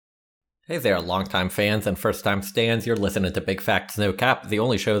Hey there, longtime fans and first-time stans. You're listening to Big Facts No Cap, the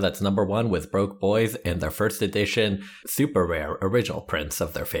only show that's #1 with broke boys and their first edition, super rare original prints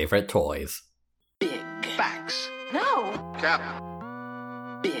of their favorite toys. Big Facts. No.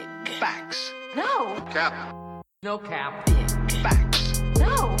 Cap. Big Facts. No. Cap. No cap. Big Facts.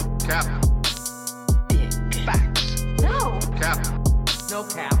 No. Cap. Big Facts. No. Cap. No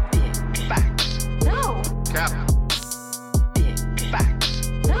cap. Big Facts. No. Cap. Big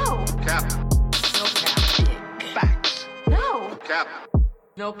Facts. No. Cap. No cap. Big Facts. No. Cap.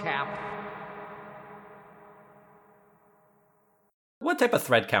 No cap. What type of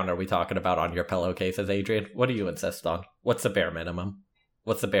thread count are we talking about on your pillowcases, Adrian? What do you insist on? What's the bare minimum?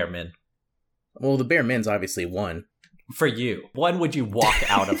 What's the bare min? Well, the bare min's obviously 1. For you, when would you walk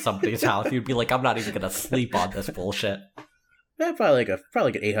out of somebody's house? You'd be like, I'm not even gonna sleep on this bullshit. Probably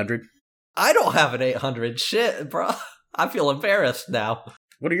like an 800. I don't have an 800. Shit, bro. I feel embarrassed now.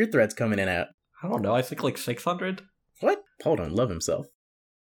 What are your threads coming in at? I don't know. I think like 600. What? Paul don't love himself.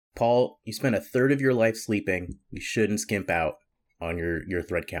 Paul, you spend a third of your life sleeping. You shouldn't skimp out on your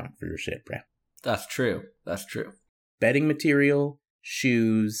thread count for your shit, bruh. That's true. That's true. Bedding material,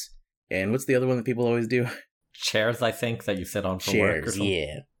 shoes, and what's the other one that people always do? Chairs, I think, that you sit on for work or Chairs, something.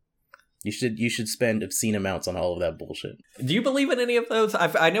 yeah. You should spend obscene amounts on all of that bullshit. Do you believe in any of those?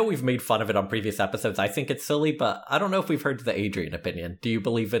 I know we've made fun of it on previous episodes. I think it's silly, but I don't know if we've heard the Adrian opinion. Do you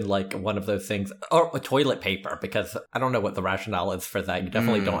believe in, like, one of those things? Or toilet paper, because I don't know what the rationale is for that. You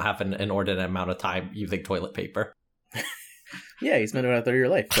definitely don't have an inordinate amount of time using toilet paper. Yeah, you spend about a third of your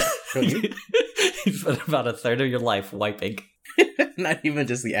life. Don't you? You spend about a third of your life wiping. Not even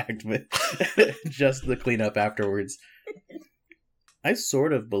just the act, but just the cleanup afterwards. I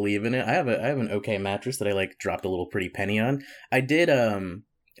sort of believe in it. I have an okay mattress that I like dropped a little pretty penny on. I did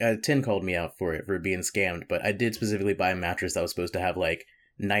Tin called me out for being scammed, but I did specifically buy a mattress that was supposed to have like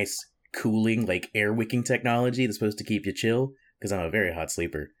nice cooling, like air wicking technology that's supposed to keep you chill, because I'm a very hot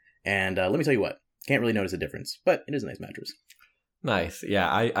sleeper. And let me tell you what, can't really notice a difference, but it is a nice mattress. Nice.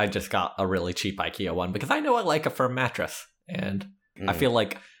 Yeah, I just got a really cheap IKEA one because I know I like a firm mattress. And I feel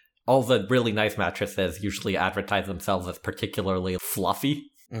like all the really nice mattresses usually advertise themselves as particularly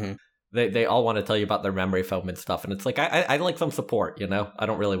fluffy. Mm-hmm. They all want to tell you about their memory foam and stuff. And it's like, I like some support, you know? I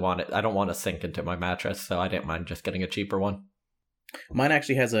don't really want it. I don't want to sink into my mattress, so I didn't mind just getting a cheaper one. Mine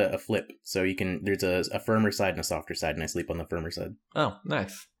actually has a flip, so there's a firmer side and a softer side, and I sleep on the firmer side. Oh,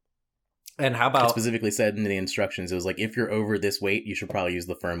 nice. And how about... It specifically said in the instructions, it was like, if you're over this weight, you should probably use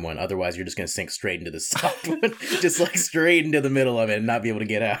the firm one. Otherwise, you're just going to sink straight into the soft one. Just like straight into the middle of it and not be able to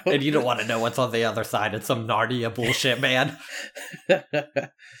get out. And you don't want to know what's on the other side. It's some Narnia bullshit, man.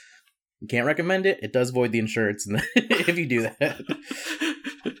 Can't recommend it. It does void the insurance if you do that.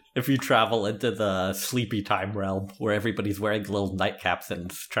 If you travel into the sleepy time realm where everybody's wearing little nightcaps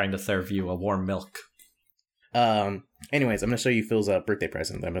and trying to serve you a warm milk. Anyways, I'm going to show you Phil's birthday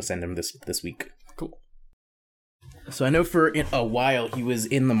present. I'm going to send him this week. Cool. So I know for a while he was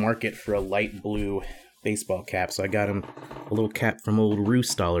in the market for a light blue baseball cap, so I got him a little cap from old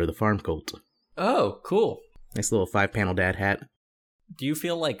Roostaller, the farm colt. Oh, cool. Nice little 5-panel dad hat. Do you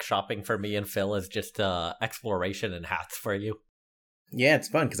feel like shopping for me and Phil is just exploration in hats for you? Yeah, it's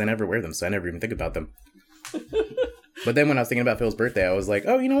fun because I never wear them, so I never even think about them. But then when I was thinking about Phil's birthday, I was like,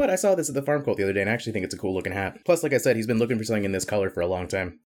 oh, you know what? I saw this at the farm colt the other day, and I actually think it's a cool looking hat. Plus, like I said, he's been looking for something in this color for a long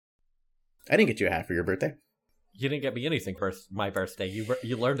time. I didn't get you a hat for your birthday. You didn't get me anything for my birthday.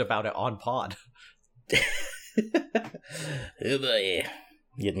 You learned about it on pod. Oh boy.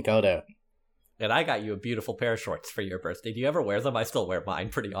 Getting called out. And I got you a beautiful pair of shorts for your birthday. Do you ever wear them? I still wear mine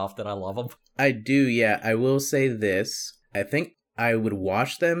pretty often. I love them. I do, yeah. I will say this. I think I would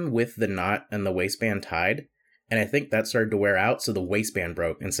wash them with the knot and the waistband tied. And I think that started to wear out, so the waistband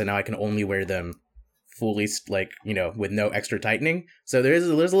broke. And so now I can only wear them fully, like, you know, with no extra tightening. So it's a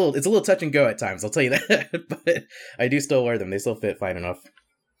little touch and go at times, I'll tell you that. But I do still wear them. They still fit fine enough.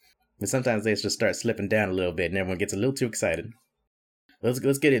 But sometimes they just start slipping down a little bit and everyone gets a little too excited. Let's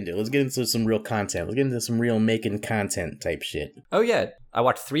get into it. Let's get into some real content. Let's get into some real making content type shit. Oh, yeah. I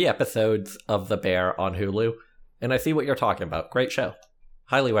watched 3 episodes of The Bear on Hulu, and I see what you're talking about. Great show.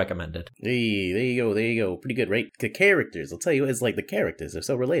 Highly recommended. Hey, there you go. Pretty good, right? The characters, I'll tell you, it's like the characters. They're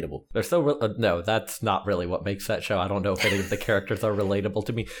so relatable. They're so... no, that's not really what makes that show. I don't know if any of the characters are relatable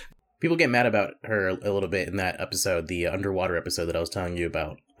to me. People get mad about her a little bit in that episode, the underwater episode that I was telling you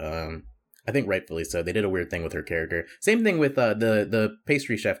about. I think rightfully so. They did a weird thing with her character. Same thing with the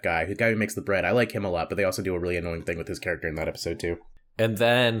pastry chef guy, the guy who makes the bread. I like him a lot, but they also do a really annoying thing with his character in that episode too. And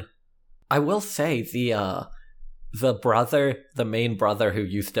then, I will say, the main brother who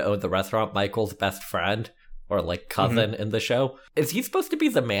used to own the restaurant, Michael's best friend, or like cousin in the show. Is he supposed to be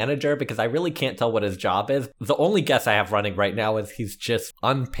the manager? Because I really can't tell what his job is. The only guess I have running right now is he's just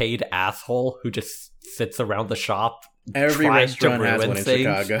unpaid asshole who just sits around the shop. Every restaurant has one in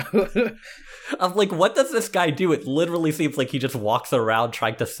things. Chicago. I'm like, what does this guy do? It literally seems like he just walks around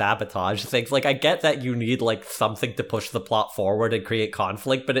trying to sabotage things. Like, I get that you need like something to push the plot forward and create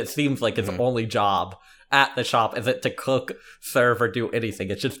conflict, but it seems like his only job at the shop isn't to cook, serve, or do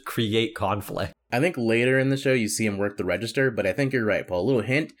anything. It's just create conflict. I think later in the show you see him work the register, but I think you're right, Paul. A little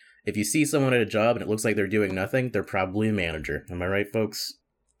hint, if you see someone at a job and it looks like they're doing nothing, they're probably a manager. Am I right, folks?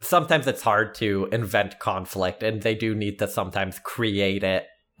 Sometimes it's hard to invent conflict, and they do need to sometimes create it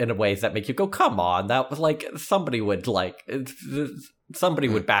in ways that make you go, come on, that was like, somebody would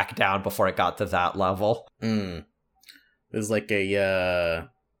back down before it got to that level. It was like a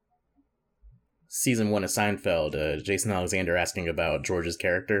season 1 of Seinfeld, Jason Alexander asking about George's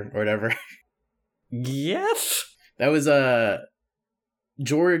character or whatever. Yes. That was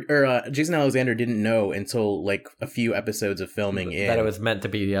Jason Alexander didn't know until like a few episodes of filming that it was meant to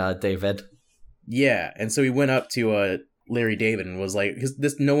be David. Yeah, and so he went up to Larry David and was like,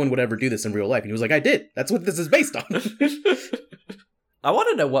 "This no one would ever do this in real life." And he was like, "I did. That's what this is based on." I want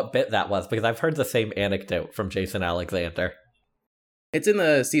to know what bit that was, because I've heard the same anecdote from Jason Alexander. It's in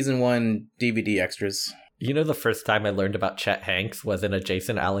the season 1 DVD extras. You know, the first time I learned about Chet Hanks was in a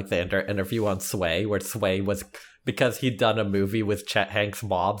Jason Alexander interview on Sway, where Sway was, because he'd done a movie with Chet Hanks'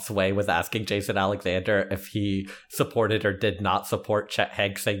 mom, Sway was asking Jason Alexander if he supported or did not support Chet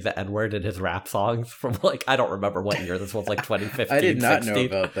Hanks saying the N-word in his rap songs from, like, I don't remember what year this was, like 2015, I did not 16.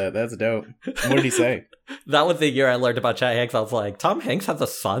 know about that. That's dope. What did he say? That was the year I learned about Chet Hanks. I was like, Tom Hanks has a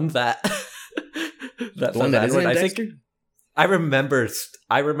son that The one that isn't in Dexter? I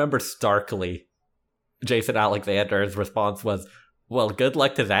remember starkly Jason Alexander's response was, well, good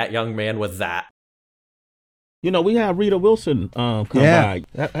luck to that young man with that. You know, we have Rita Wilson come by.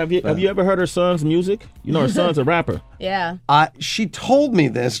 Have you ever heard her son's music? You know, her son's a rapper. Yeah. She told me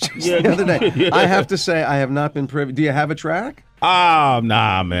this just the other day. Yeah. I have to say, I have not been privy. Do you have a track?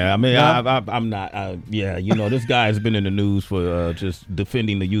 Nah, man. I mean, No? I'm not. Yeah, you know, this guy's been in the news for just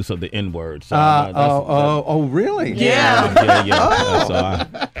defending the use of the N-word. So really? Yeah. Yeah. So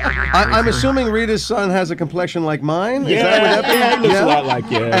I'm assuming Rita's son has a complexion like mine. Is yeah, that what happened? it looks a lot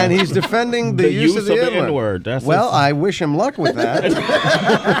like And he's defending the use of the N-word. N-word. That's Well, I wish him luck with that.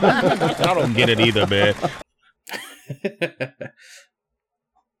 I don't get it either, man.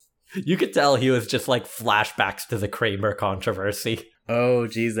 You could tell he was just like flashbacks to the Kramer controversy. Oh,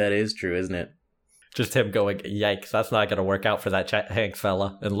 geez, that is true, isn't it? Just him going, yikes, that's not going to work out for that Chet Hanks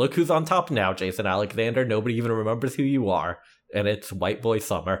fella. And look who's on top now, Jason Alexander. Nobody even remembers who you are. And it's White Boy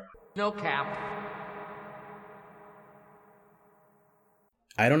Summer. No cap.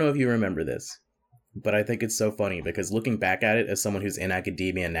 I don't know if you remember this, but I think it's so funny because looking back at it as someone who's in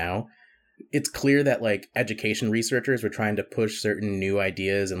academia now, it's clear that like education researchers were trying to push certain new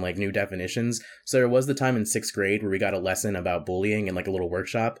ideas and like new definitions. So there was the time in 6th grade where we got a lesson about bullying in like a little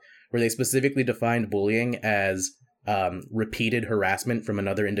workshop where they specifically defined bullying as repeated harassment from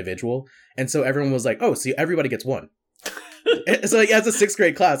another individual. And so everyone was like, oh, see, everybody gets one. So like, as a 6th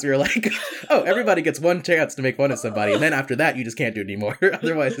grade class, we were like, oh, everybody gets one chance to make fun of somebody. And then after that, you just can't do it anymore.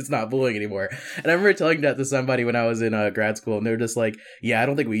 Otherwise, it's not bullying anymore. And I remember telling that to somebody when I was in grad school. And they were just like, yeah, I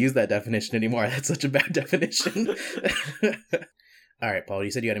don't think we use that definition anymore. That's such a bad definition. All right, Paul,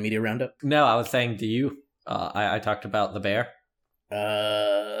 you said you had a media roundup? No, I was saying, do you? I talked about the bear.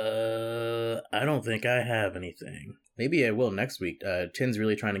 I don't think I have anything. Maybe I will next week. Chin's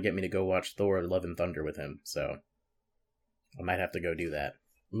really trying to get me to go watch Thor: Love and Thunder with him. So I might have to go do that.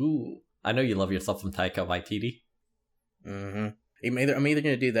 Ooh. I know you love yourself some Taika Waititi. Mm-hmm. I'm either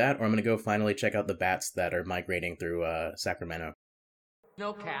going to do that, or I'm going to go finally check out the bats that are migrating through Sacramento.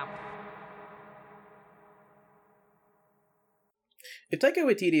 No cap. If Taika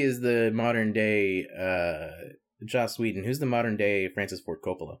Waititi is the modern day Joss Whedon, who's the modern day Francis Ford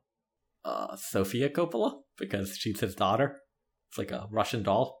Coppola? Sofia Coppola? Because she's his daughter. It's like a Russian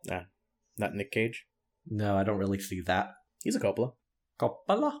doll. Not Nick Cage? No, I don't really see that. He's a Coppola.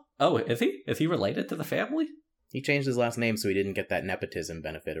 Coppola? Oh, is he? Is he related to the family? He changed his last name so he didn't get that nepotism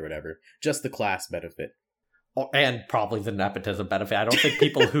benefit or whatever. Just the class benefit. Oh, and probably the nepotism benefit. I don't think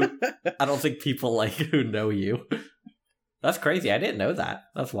people like who know you. That's crazy. I didn't know that.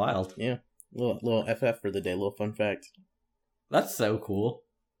 That's wild. Yeah. Little FF for the day. Little fun fact. That's so cool.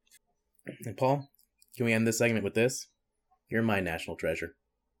 And Paul, can we end this segment with this? You're my national treasure.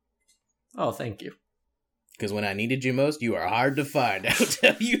 Oh, thank you. Because when I needed you most, you are hard to find. I'll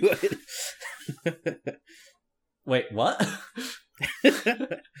tell you what. Wait, what?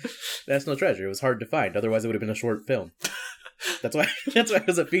 National Treasure. It was hard to find. Otherwise, it would have been a short film. That's why it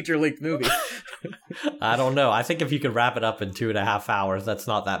was a feature-length movie. I don't know. I think if you could wrap it up in 2.5 hours, that's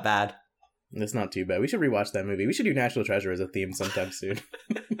not that bad. That's not too bad. We should rewatch that movie. We should do National Treasure as a theme sometime soon.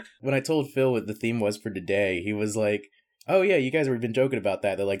 When I told Phil what the theme was for today, he was like, oh yeah, you guys have been joking about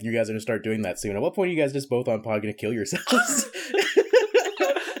that. They're like, you guys are going to start doing that soon. At what point are you guys just both on pod going to kill yourselves?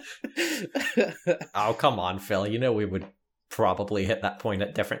 Oh, come on, Phil. You know we would probably hit that point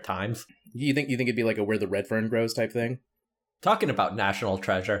at different times. You think it'd be like a Where the Red Fern Grows type thing? Talking about National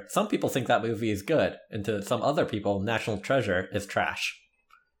Treasure, some people think that movie is good, and to some other people, National Treasure is trash.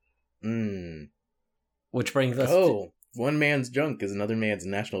 Which brings us to... One man's junk is another man's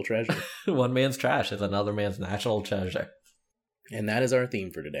national treasure. One man's trash is another man's national treasure. And that is our theme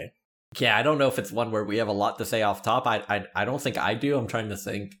for today. Yeah, I don't know if it's one where we have a lot to say off top. I don't think I do. I'm trying to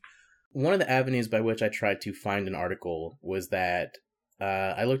think. One of the avenues by which I tried to find an article was that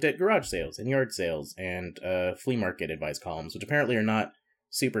I looked at garage sales and yard sales and flea market advice columns, which apparently are not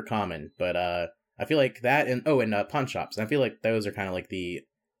super common. But I feel like that and pawn shops. And I feel like those are kind of like the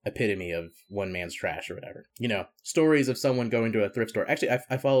epitome of one man's trash or whatever. You know, stories of someone going to a thrift store. Actually,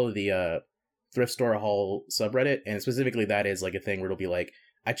 I follow the thrift store haul subreddit, and specifically that is like a thing where it'll be like,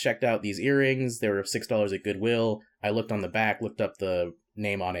 I checked out these earrings, they were $6 at Goodwill, I looked on the back, looked up the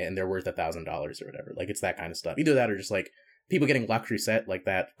name on it, and they're worth $1,000 or whatever. Like, it's that kind of stuff. Either that or just like people getting luxury set, like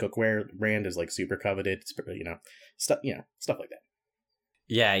that cookware brand is like super coveted, stuff like that.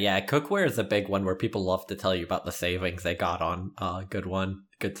 Yeah, cookware is a big one where people love to tell you about the savings they got on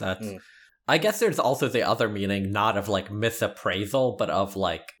good sets. I guess there's also the other meaning, not of like misappraisal, but of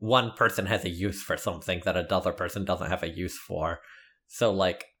like one person has a use for something that another person doesn't have a use for. So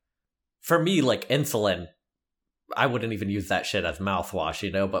like, for me, like insulin, I wouldn't even use that shit as mouthwash,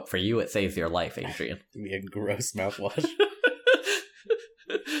 you know, but for you, it saves your life, Adrian. Be a gross mouthwash.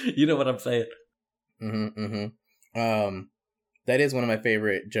 You know what I'm saying? That is one of my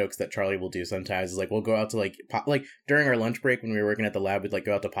favorite jokes that Charlie will do sometimes. Is like, we'll go out to like during our lunch break when we were working at the lab, we'd like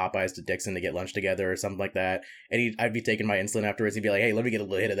go out to Popeyes to Dixon to get lunch together or something like that. And I'd be taking my insulin afterwards. He'd be like, hey, let me get a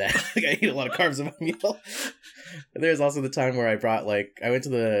little hit of that. Like, I eat a lot of carbs in my meal. There's also the time where I went to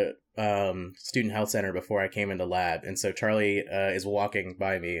the student health center before I came into lab. And so Charlie is walking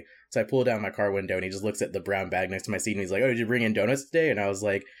by me. So I pull down my car window and he just looks at the brown bag next to my seat and he's like, oh, did you bring in donuts today? And I was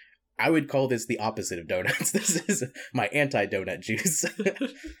like, I would call this the opposite of donuts. This is my anti-donut juice.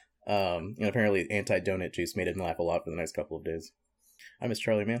 And apparently anti-donut juice made him laugh a lot for the next couple of days. I miss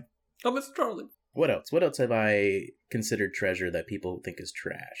Charlie, man. I miss Charlie. What else? What else have I considered treasure that people think is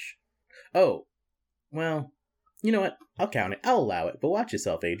trash? Oh, well, you know what? I'll count it. I'll allow it. But watch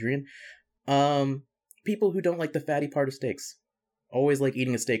yourself, Adrian. People who don't like the fatty part of steaks. Always like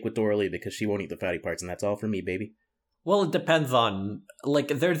eating a steak with Dora Lee because she won't eat the fatty parts, and that's all for me, baby. Well, it depends on,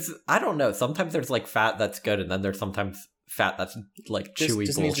 like, I don't know, sometimes there's, like, fat that's good, and then there's sometimes fat that's, like, chewy bullshit.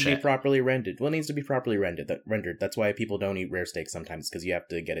 Just needs to be properly rendered. Well, it needs to be properly rendered. That's why people don't eat rare steaks sometimes, because you have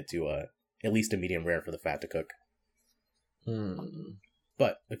to get it to at least a medium rare for the fat to cook.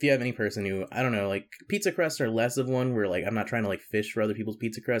 But if you have any person who, I don't know, like, pizza crusts are less of one where, like, I'm not trying to, like, fish for other people's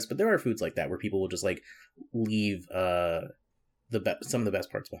pizza crusts, but there are foods like that where people will just, like, leave some of the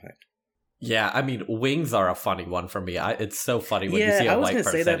best parts behind. Yeah, I mean, wings are a funny one for me. It's so funny when you see a white person. Yeah, I was going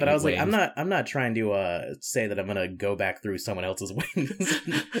to say that, but I was like, I'm not trying to say that I'm going to go back through someone else's wings.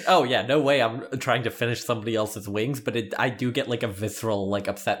 Oh yeah, no way. I'm trying to finish somebody else's wings, but I do get like a visceral like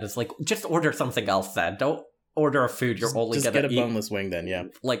upsetness. Like, just order something else then. Don't order a food you're only going to eat. Just get a boneless wing then. Yeah,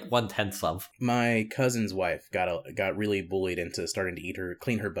 like 1/10 of. My cousin's wife got really bullied into starting to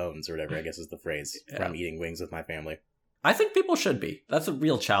clean her bones or whatever. I guess is the phrase from eating wings with my family. I think people should be. That's a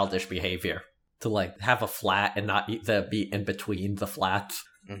real childish behavior. To, like, have a flat and not eat the meat in between the flats.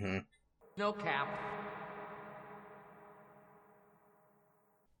 Mm-hmm. No cap.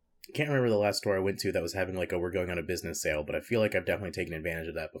 I can't remember the last store I went to that was having, like, we're going on a business sale, but I feel like I've definitely taken advantage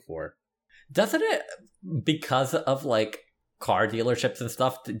of that before. Doesn't it, because of, like, car dealerships and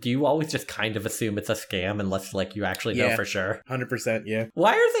stuff, do you always just kind of assume it's a scam unless, like, you actually know for sure? 100%, yeah.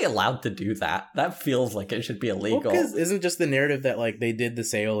 Why are they allowed to do that? That feels like it should be illegal. Well, because isn't just the narrative that, like, they did the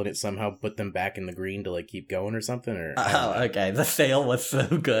sale and it somehow put them back in the green to, like, keep going or something? Or okay. The sale was so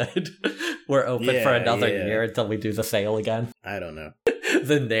good. We're open for another year until we do the sale again. I don't know.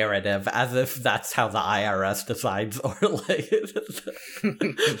 The narrative, as if that's how the IRS decides, or like...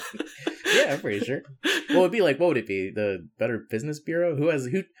 Yeah, I'm pretty sure. Well, it'd be like, what would it be? The Better Business Bureau?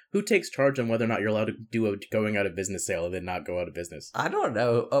 Who takes charge on whether or not you're allowed to do a going out of business sale and then not go out of business? I don't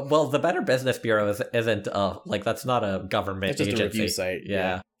know. Well, the Better Business Bureau isn't like, that's not a government agency. It's just a review site.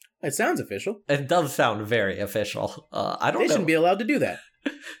 Yeah. It sounds official. It does sound very official. I don't They know. shouldn't be allowed to do that.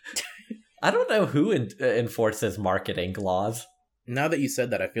 I don't know who enforces marketing laws. Now that you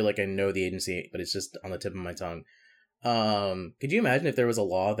said that, I feel like I know the agency, but it's just on the tip of my tongue. Could you imagine if there was a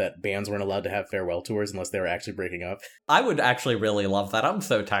law that bands weren't allowed to have farewell tours unless they were actually breaking up? I would actually really love that. I'm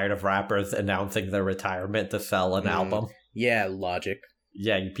so tired of rappers announcing their retirement to sell an album. Yeah, Logic.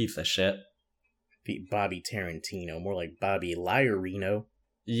 Yeah, you piece of shit. Bobby Tarantino, more like Bobby Liarino.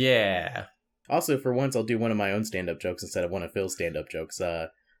 Yeah. Also, for once, I'll do one of my own stand-up jokes instead of one of Phil's stand-up jokes.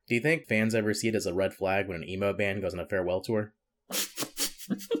 Do you think fans ever see it as a red flag when an emo band goes on a farewell tour?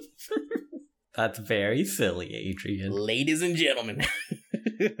 That's very silly, Adrian. Ladies and gentlemen.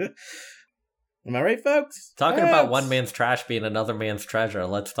 Am I right, folks? Talking about one man's trash being another man's treasure,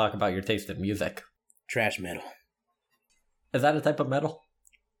 let's talk about your taste in music. Trash metal. Is that a type of metal?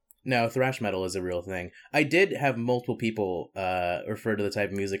 No, thrash metal is a real thing. I did have multiple people refer to the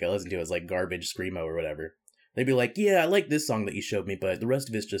type of music I listen to as like garbage screamo or whatever. They'd be like, yeah, I like this song that you showed me, but the rest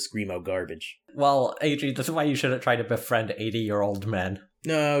of it's just screamo garbage. Well, Adrian, this is why you shouldn't try to befriend 80-year-old men.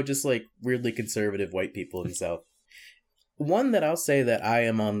 No, just like weirdly conservative white people in the South. One that I'll say that I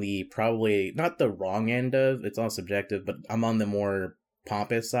am on the probably not the wrong end of, it's all subjective, but I'm on the more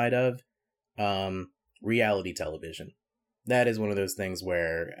pompous side of reality television. That is one of those things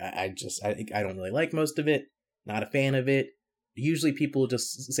where I don't really like most of it, not a fan of it. Usually people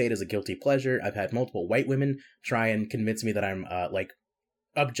just say it as a guilty pleasure. I've had multiple white women try and convince me that I'm like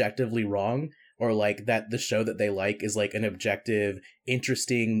objectively wrong, or like that the show that they like is like an objective,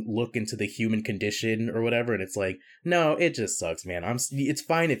 interesting look into the human condition or whatever. And it's like, no, it just sucks, man. It's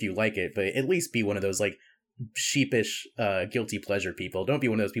fine if you like it, but at least be one of those like sheepish guilty pleasure people. Don't be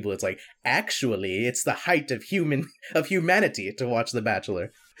one of those people that's like, actually it's the height of humanity to watch The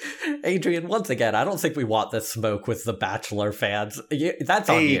Bachelor. Adrian, once again, I don't think we want this smoke with The Bachelor fans. That's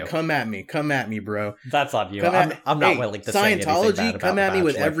on you. Come at me, bro. That's on you. I'm not willing to say anything bad about Scientology, come at The me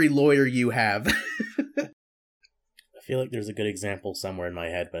with Bachelor. every lawyer you have. I feel like there's a good example somewhere in my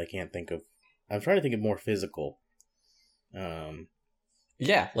head, but I can't think of. I'm trying to think of more physical.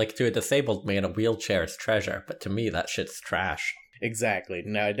 Yeah, like to a disabled man, a wheelchair is treasure, but to me, that shit's trash. Exactly.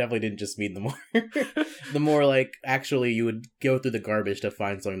 No, I definitely didn't just mean the more like actually you would go through the garbage to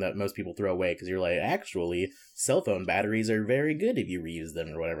find something that most people throw away because you're like, actually, cell phone batteries are very good if you reuse them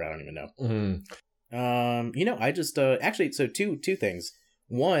or whatever. I don't even know. I just actually, so two things.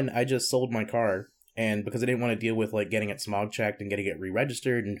 One, I just sold my car, and because I didn't want to deal with like getting it smog checked and getting it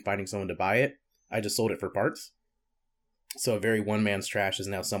re-registered and finding someone to buy it, I just sold it for parts. So a very one man's trash is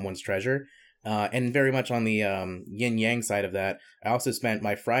now someone's treasure. And very much on the yin yang side of that, I also spent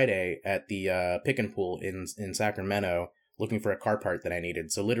my Friday at the pick and pool in Sacramento looking for a car part that I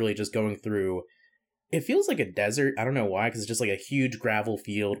needed. So literally just going through, it feels like a desert. I don't know why, because it's just like a huge gravel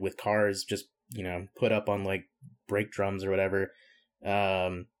field with cars just, put up on like brake drums or whatever,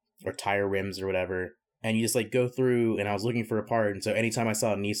 or tire rims or whatever. And you just like go through, and I was looking for a part. And so anytime I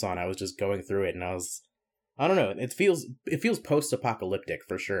saw a Nissan, I was just going through it, and I don't know. It feels post-apocalyptic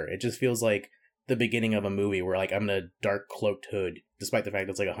for sure. It just feels like the beginning of a movie where like I'm in a dark cloaked hood, despite the fact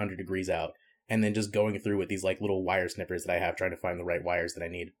that it's like 100 degrees out, and then just going through with these like little wire snippers that I have, trying to find the right wires that I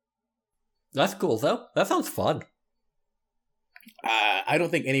need. That's cool, though. That sounds fun. I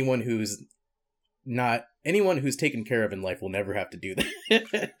don't think anyone who's taken care of in life will never have to do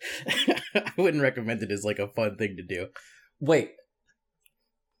that. I wouldn't recommend it as like a fun thing to do. Wait.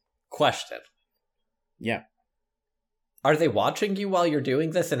 Question. Yeah. Are they watching you while you're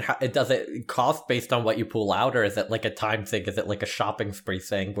doing this, and does it cost based on what you pull out, or is it like a time thing? Is it like a shopping spree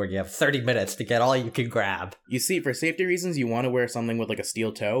thing where you have 30 minutes to get all you can grab? You see, for safety reasons, you want to wear something with like a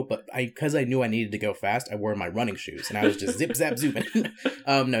steel toe, but because I knew I needed to go fast, I wore my running shoes, and I was just zip, zap, zooming.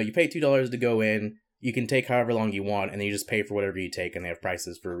 No, you pay $2 to go in, you can take however long you want, and then you just pay for whatever you take, and they have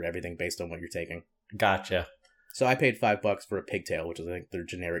prices for everything based on what you're taking. Gotcha. So I paid $5 for a pigtail, which is I think their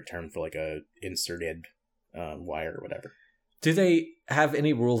generic term for like a inserted wire or whatever. Do they have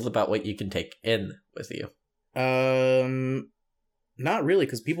any rules about what you can take in with you? Not really,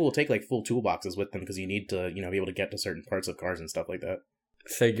 because people will take like full toolboxes with them because you need to, be able to get to certain parts of cars and stuff like that.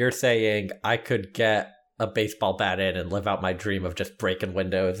 So you're saying I could get a baseball bat in and live out my dream of just breaking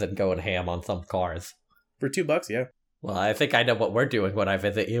windows and going ham on some cars? For $2, yeah. Well, I think I know what we're doing when I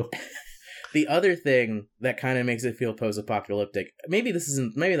visit you. The other thing that kind of makes it feel post-apocalyptic, maybe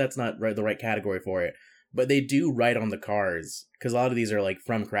that's not the right category for it, but they do write on the cars, because a lot of these are like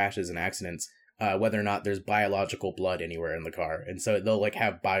from crashes and accidents, whether or not there's biological blood anywhere in the car. And so they'll like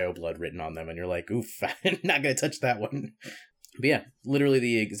have bio blood written on them, and you're like, oof, I'm not going to touch that one. But yeah, literally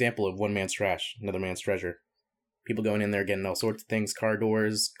the example of one man's trash, another man's treasure. People going in there getting all sorts of things, car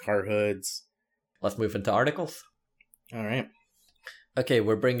doors, car hoods. Let's move into articles. All right. Okay,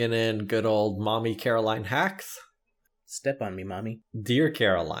 we're bringing in good old Mommy Caroline Hacks. Step on me, mommy. Dear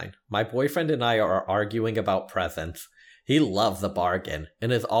Caroline, my boyfriend and I are arguing about presents. He loves a bargain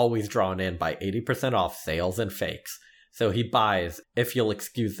and is always drawn in by 80% off sales and fakes. So he buys, if you'll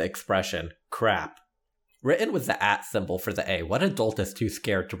excuse the expression, crap. Written with the @ symbol for the A. What adult is too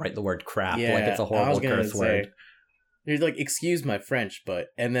scared to write the word crap like it's a horrible curse word? You're like, excuse my French, but...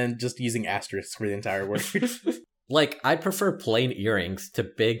 And then just using asterisks for the entire word. Like, I'd prefer plain earrings to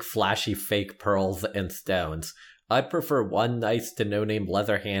big, flashy fake pearls and stones. I'd prefer one nice to no-name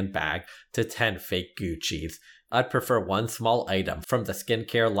leather handbag to 10 fake Gucci's. I'd prefer one small item from the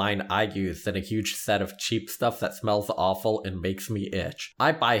skincare line I use than a huge set of cheap stuff that smells awful and makes me itch.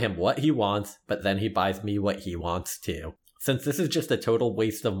 I buy him what he wants, but then he buys me what he wants too. Since this is just a total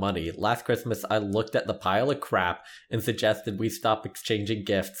waste of money, last Christmas I looked at the pile of crap and suggested we stop exchanging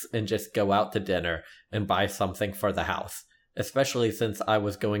gifts and just go out to dinner and buy something for the house. Especially since I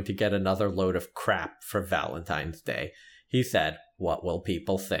was going to get another load of crap for Valentine's Day. He said, "What will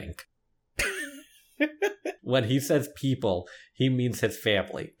people think?" When he says people, he means his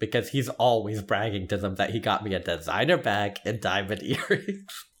family, because he's always bragging to them that he got me a designer bag and diamond earrings.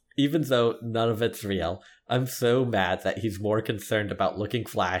 Even though none of it's real, I'm so mad that he's more concerned about looking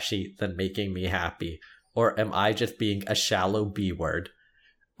flashy than making me happy. Or am I just being a shallow B-word?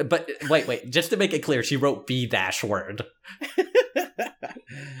 But wait, just to make it clear, she wrote B-word.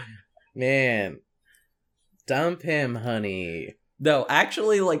 Man. Dump him, honey. No,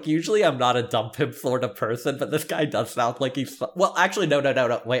 actually, like, usually I'm not a dump him sort of person, but this guy does sound like he's... Well, actually, no.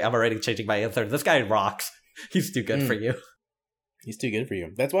 Wait, I'm already changing my answer. This guy rocks. He's too good for you. He's too good for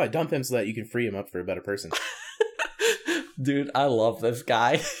you. That's why I dump him, so that you can free him up for a better person. Dude, I love this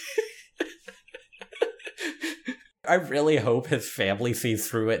guy. I really hope his family sees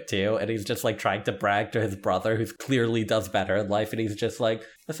through it too, and he's just like trying to brag to his brother, who clearly does better in life, and he's just like,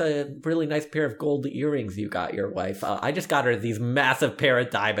 "That's a really nice pair of gold earrings you got your wife. I just got her these massive pair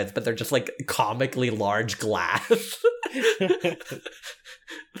of diamonds, but they're just like comically large glass."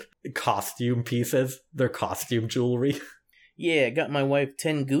 Costume pieces. They're costume jewelry. Yeah, I got my wife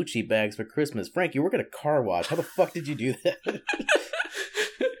 10 Gucci bags for Christmas. Frank, you work at a car wash. How the fuck did you do that?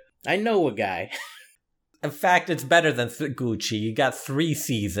 I know a guy. In fact, it's better than Gucci. You got 3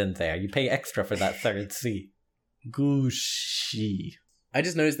 C's in there. You pay extra for that third C. Gucci. I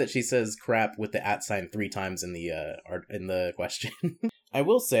just noticed that she says crap with the @ 3 times in the question. I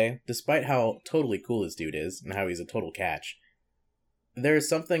will say, despite how totally cool this dude is, and how he's a total catch, there's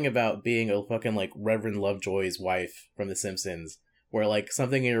something about being a fucking, like, Reverend Lovejoy's wife from The Simpsons, where, like,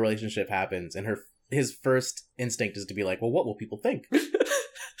 something in your relationship happens, and his first instinct is to be like, well, what will people think?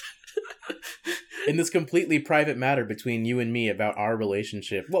 In this completely private matter between you and me about our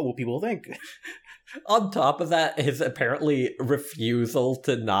relationship, what will people think? On top of that, his apparently refusal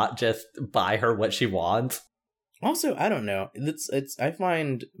to not just buy her what she wants. Also, I don't know. I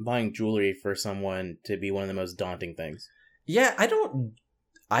find buying jewelry for someone to be one of the most daunting things. Yeah,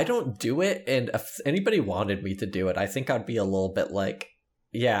 I don't do it, and if anybody wanted me to do it, I think I'd be a little bit like,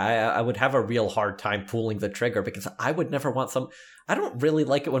 yeah, I would have a real hard time pulling the trigger, because I would never want I don't really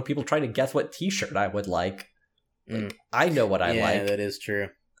like it when people try to guess what t-shirt I would like. I know what I like. Yeah, that is true.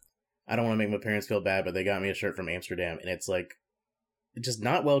 I don't want to make my parents feel bad, but they got me a shirt from Amsterdam, and it's like, just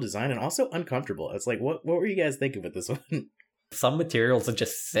not well designed and also uncomfortable. It's like, what were you guys thinking with this one? Some materials would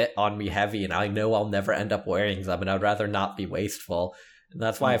just sit on me heavy, and I know I'll never end up wearing them, and I'd rather not be wasteful. And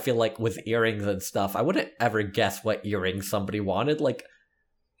that's why I feel like with earrings and stuff, I wouldn't ever guess what earrings somebody wanted. Like,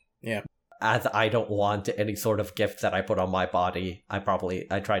 yeah. As I don't want any sort of gift that I put on my body, I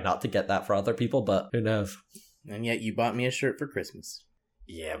try not to get that for other people, but who knows? And yet you bought me a shirt for Christmas.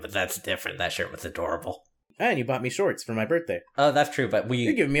 Yeah, but that's different. That shirt was adorable. And you bought me shorts for my birthday. Oh, that's true, but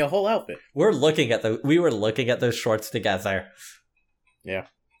You're giving me a whole outfit. We were looking at those shorts together. Yeah.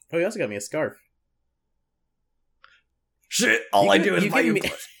 Oh, you also got me a scarf. Shit, I do is buy you...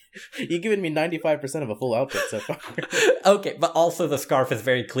 You've given me 95% of a full outfit so far. Okay, but also the scarf is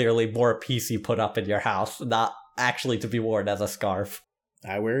very clearly more a piece you put up in your house, not actually to be worn as a scarf.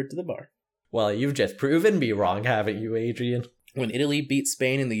 I wear it to the bar. Well, you've just proven me wrong, haven't you, Adrian? When Italy beat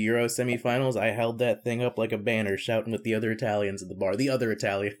Spain in the Euro semifinals, I held that thing up like a banner, shouting with the other Italians at the bar. The other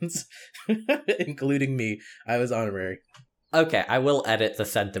Italians. Including me. I was honorary. Okay, I will edit the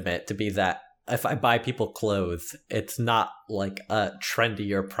sentiment to be that if I buy people clothes, it's not like a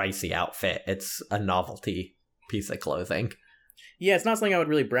trendy or pricey outfit. It's a novelty piece of clothing. Yeah, it's not something I would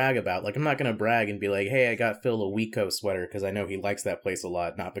really brag about. Like, I'm not going to brag and be like, hey, I got Phil a Weco sweater because I know he likes that place a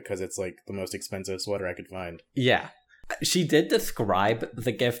lot, not because it's, like, the most expensive sweater I could find. Yeah. She did describe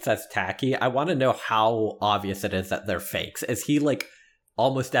the gifts as tacky. I want to know how obvious it is that they're fakes. Is he, like,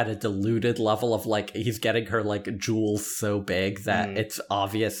 almost at a diluted level of, like, he's getting her, like, jewels so big that it's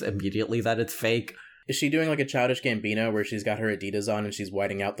obvious immediately that it's fake? Is she doing, like, a Childish Gambino where she's got her Adidas on and she's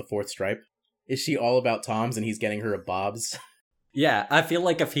whiting out the fourth stripe? Is she all about Tom's and he's getting her a Bob's? Yeah, I feel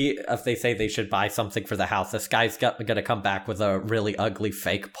like if they say they should buy something for the house, this guy's gonna come back with a really ugly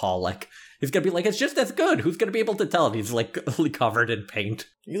fake Pollock. He's gonna be like, it's just as good. Who's gonna be able to tell? And he's like covered in paint.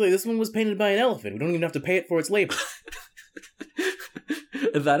 He's like, this one was painted by an elephant. We don't even have to pay it for its labor.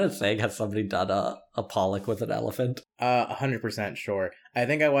 Is that a thing? Has somebody done a Pollock with an elephant? 100% sure. I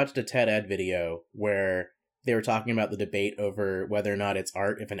think I watched a TED Ed video where they were talking about the debate over whether or not it's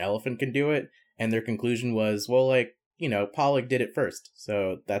art if an elephant can do it, and their conclusion was, well, like, you know, Pollock did it first,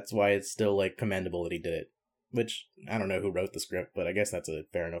 so that's why it's still, like, commendable that he did it. Which, I don't know who wrote the script, but I guess that's a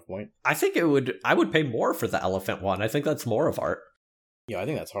fair enough point. I think I would pay more for the elephant one. I think that's more of art. Yeah, I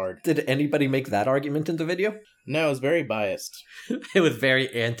think that's hard. Did anybody make that argument in the video? No, it was very biased. It was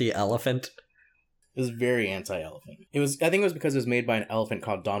very anti-elephant. It was very anti-elephant. I think it was because it was made by an elephant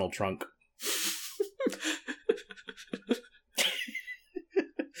called Donald Trump.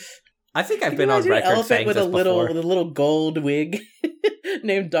 I think I've been on record saying with this before. With a little gold wig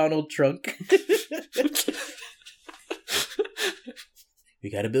named Donald Trump. We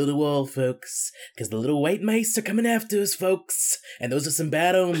gotta build a wall, folks, because the little white mice are coming after us, folks, and those are some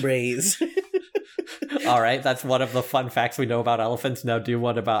bad hombres. All right, that's one of the fun facts we know about elephants. Now do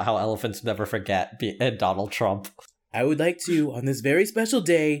one about how elephants never forget, and Donald Trump. I would like to, on this very special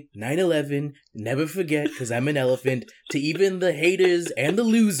day, 9/11, never forget, because I'm an elephant, to even the haters and the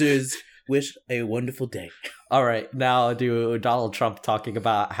losers, wish a wonderful day. All right, now do Donald Trump talking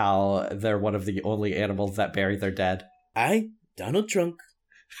about how they're one of the only animals that bury their dead. I, Donald Trump,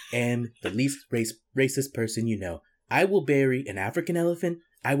 am the least racist person you know. I will bury an African elephant.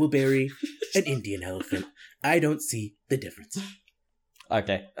 I will bury an Indian elephant. I don't see the difference.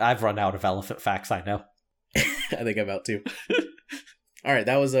 Okay, I've run out of elephant facts, I know. I think I'm out too. All right,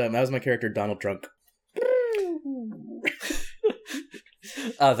 that was my character, Donald Trump.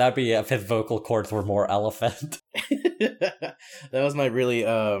 That'd be if his vocal cords were more elephant. That was my really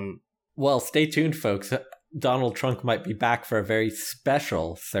Well, stay tuned, folks. Donald Trump might be back for a very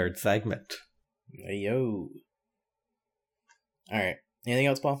special third segment. Hey, yo. All right. Anything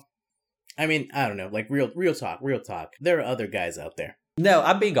else, Paul? I mean, I don't know. Like real talk. There are other guys out there. No,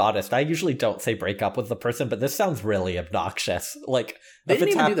 I'm being honest. I usually don't say break up with the person, but this sounds really obnoxious. Like, they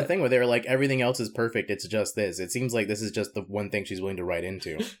didn't even do the thing where they were like, everything else is perfect, it's just this. It seems like this is just the one thing she's willing to write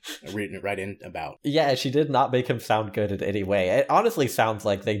in about. Yeah, she did not make him sound good in any way. It honestly sounds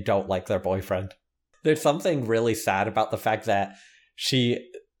like they don't like their boyfriend. There's something really sad about the fact that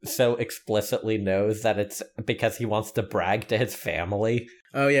she so explicitly knows that it's because he wants to brag to his family.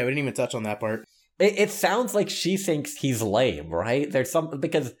 Oh yeah, we didn't even touch on that part. It sounds like she thinks he's lame, right? There's some,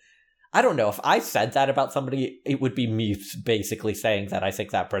 because I don't know, if I said that about somebody, it would be me basically saying that I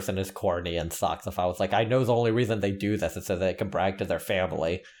think that person is corny and sucks. If I was like, I know the only reason they do this is so they can brag to their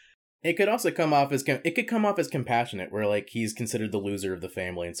family. It could also come off as compassionate, where like he's considered the loser of the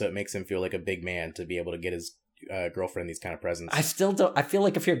family, and so it makes him feel like a big man to be able to get his girlfriend these kind of presents. I still don't. I feel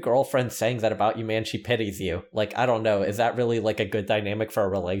like if your girlfriend's saying that about you, man, she pities you. Like, I don't know. Is that really like a good dynamic for a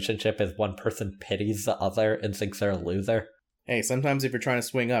relationship? If one person pities the other and thinks they're a loser? Hey, sometimes if you're trying to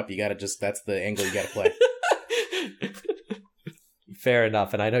swing up, you gotta that's the angle you gotta play. Fair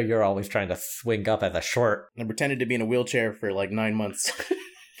enough. And I know you're always trying to swing up as a short. I pretended to be in a wheelchair for like 9 months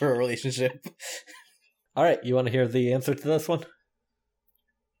for a relationship. All right, you want to hear the answer to this one?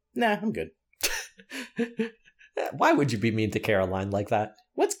 Nah, I'm good. Why would you be mean to Caroline like that?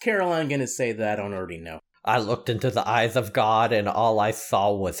 What's Caroline gonna say that I don't already know? I looked into the eyes of God and all I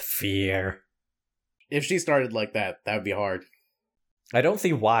saw was fear. If she started like that, that would be hard. I don't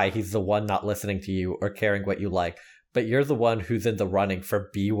see why he's the one not listening to you or caring what you like, but you're the one who's in the running for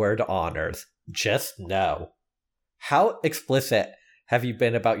B-word honors. Just know. How explicit have you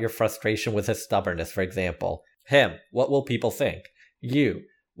been about your frustration with his stubbornness, for example? Him, what will people think? You,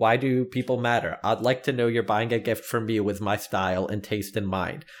 why do people matter? I'd like to know you're buying a gift for me with my style and taste in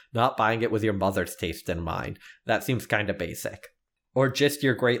mind, not buying it with your mother's taste in mind. That seems kind of basic. Or just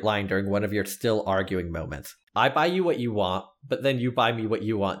your great line during one of your still arguing moments. I buy you what you want, but then you buy me what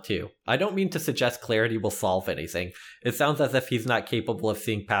you want too. I don't mean to suggest clarity will solve anything. It sounds as if he's not capable of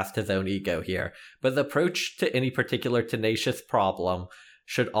seeing past his own ego here. But the approach to any particular tenacious problem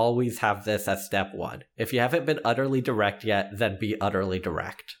should always have this as step 1. If you haven't been utterly direct yet, then be utterly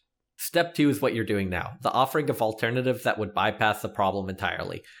direct. Step 2 is what you're doing now, the offering of alternatives that would bypass the problem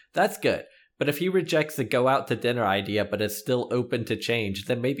entirely. That's good, but if he rejects the go out to dinner idea but is still open to change,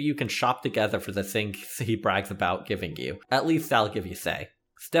 then maybe you can shop together for the things he brags about giving you. At least that'll give you say.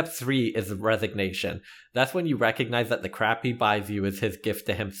 Step 3 is resignation. That's when you recognize that the crap he buys you is his gift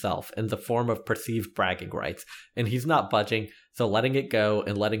to himself in the form of perceived bragging rights, and he's not budging, so letting it go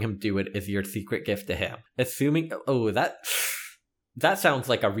and letting him do it is your secret gift to him. Assuming, that sounds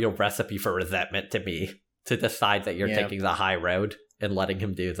like a real recipe for resentment to me, to decide that you're taking the high road and letting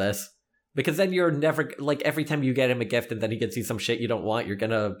him do this. Because then you're never, like, every time you get him a gift and then he gets you some shit you don't want, you're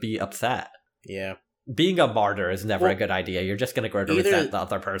gonna be upset. Yeah. Being a martyr is never a good idea. You're just gonna grow to resent the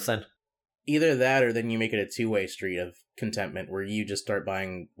other person. Either that, or then you make it a two-way street of contentment where you just start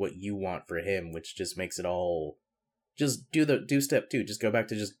buying what you want for him, which just makes it all... Just do step 2. Just go back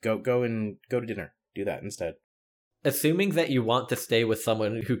to just go to dinner. Do that instead. Assuming that you want to stay with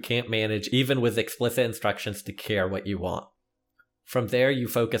someone who can't manage, even with explicit instructions, to care what you want. From there, you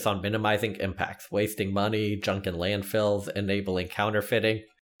focus on minimizing impacts, wasting money, junk in landfills, enabling counterfeiting.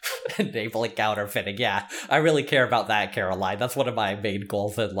 Enabling counterfeiting, yeah. I really care about that, Caroline. That's one of my main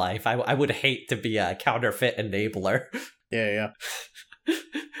goals in life. I would hate to be a counterfeit enabler. Yeah.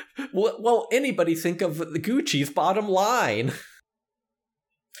 Well, anybody think of the Gucci's bottom line?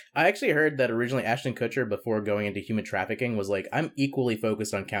 I actually heard that originally Ashton Kutcher, before going into human trafficking, was like, I'm equally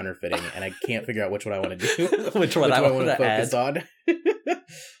focused on counterfeiting, and I can't figure out which one I want to do. which one I want to focus on.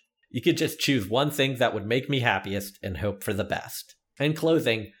 You could just choose one thing that would make me happiest and hope for the best. In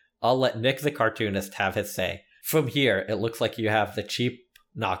closing, I'll let Nick the cartoonist have his say. From here, it looks like you have the cheap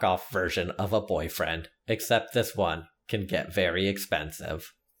knockoff version of a boyfriend, except this one can get very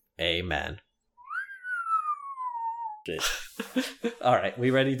expensive. Amen. Alright, we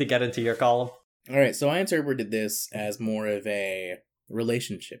ready to get into your column? Alright, so I interpreted this as more of a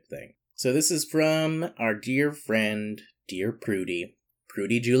relationship thing. So this is from our dear friend, dear Prudy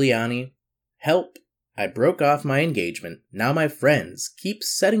Giuliani. Help. I broke off my engagement. Now my friends keep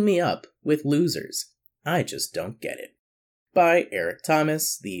setting me up with losers. I just don't get it. By Eric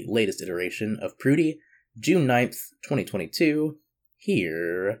Thomas, the latest iteration of Prudy, June 9th, 2022.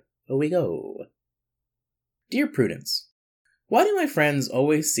 Here we go. Dear Prudence, why do my friends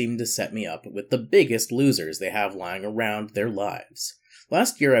always seem to set me up with the biggest losers they have lying around their lives?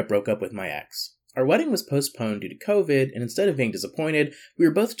 Last year I broke up with my ex. Our wedding was postponed due to COVID, and instead of being disappointed, we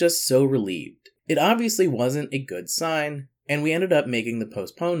were both just so relieved. It obviously wasn't a good sign, and we ended up making the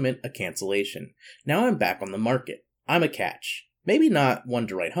postponement a cancellation. Now I'm back on the market. I'm a catch. Maybe not one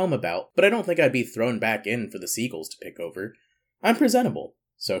to write home about, but I don't think I'd be thrown back in for the seagulls to pick over. I'm presentable,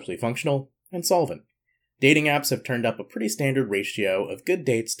 socially functional, and solvent. Dating apps have turned up a pretty standard ratio of good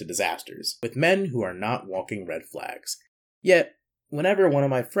dates to disasters, with men who are not walking red flags. Yet, whenever one of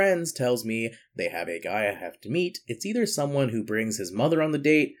my friends tells me they have a guy I have to meet, it's either someone who brings his mother on the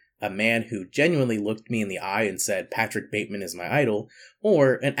date, a man who genuinely looked me in the eye and said Patrick Bateman is my idol,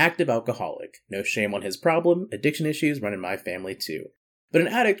 or an active alcoholic. No shame on his problem, addiction issues run in my family too. But an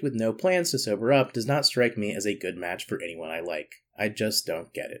addict with no plans to sober up does not strike me as a good match for anyone I like. I just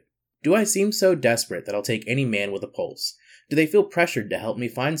don't get it. Do I seem so desperate that I'll take any man with a pulse? Do they feel pressured to help me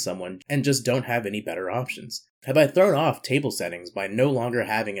find someone and just don't have any better options? Have I thrown off table settings by no longer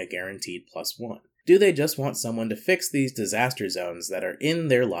having a guaranteed +1? Do they just want someone to fix these disaster zones that are in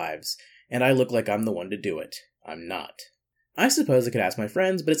their lives, and I look like I'm the one to do it? I'm not. I suppose I could ask my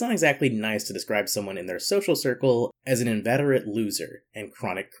friends, but it's not exactly nice to describe someone in their social circle as an inveterate loser and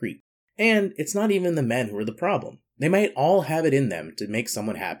chronic creep. And it's not even the men who are the problem. They might all have it in them to make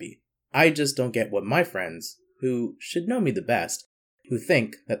someone happy. I just don't get what my friends, who should know me the best, who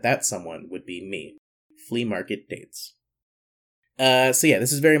think that someone would be me. Flea market dates. So yeah,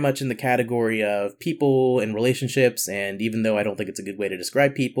 this is very much in the category of people and relationships, and even though I don't think it's a good way to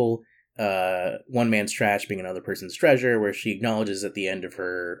describe people, one man's trash being another person's treasure, where she acknowledges at the end of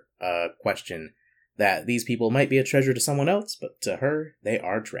her question that these people might be a treasure to someone else, but to her, they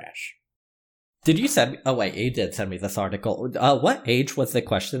are trash. Did you send me... Oh wait, you did send me this article. What age was the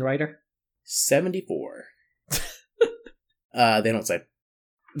question writer? 74. They don't say.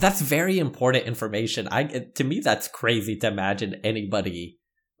 That's very important information. To me, that's crazy to imagine anybody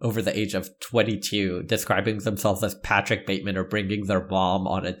over the age of 22 describing themselves as Patrick Bateman or bringing their mom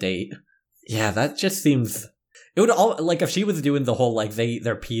on a date. Yeah, that just seems... It would all, like, if she was doing the whole, like,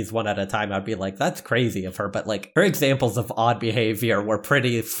 their peas one at a time, I'd be like, that's crazy of her. But, like, her examples of odd behavior were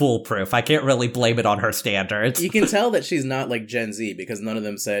pretty foolproof. I can't really blame it on her standards. You can tell that she's not like Gen Z because none of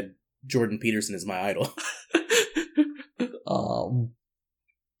them said Jordan Peterson is my idol.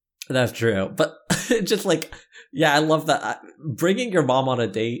 That's true. But just like, yeah, I love that. Bringing your mom on a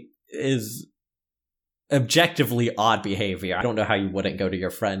date is objectively odd behavior. I don't know how you wouldn't go to your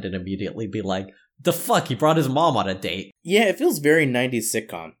friend and immediately be like, the fuck, he brought his mom on a date. Yeah, it feels very 90s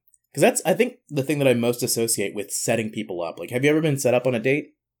sitcom. Because that's, I think, the thing that I most associate with setting people up. Like, have you ever been set up on a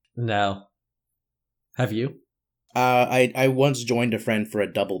date? No. Have you? I once joined a friend for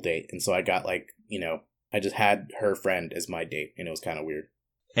a double date, and so I got, like, I just had her friend as my date, and it was kind of weird.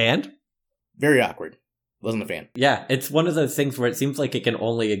 And? Very awkward. Wasn't a fan. Yeah, it's one of those things where it seems like it can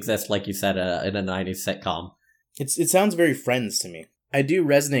only exist, like you said, in a 90s sitcom. It sounds very Friends to me. I do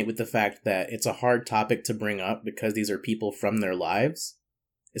resonate with the fact that it's a hard topic to bring up because these are people from their lives.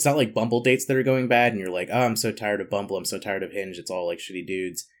 It's not like Bumble dates that are going bad and you're like, oh, I'm so tired of Bumble, I'm so tired of Hinge, it's all like shitty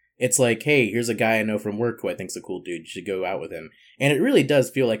dudes. It's like, hey, here's a guy I know from work who I think's a cool dude, you should go out with him. And it really does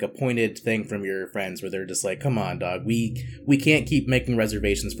feel like a pointed thing from your friends where they're just like, come on, dog, we can't keep making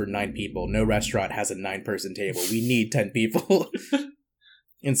reservations for 9 people. No restaurant has a 9-person table. We need 10 people.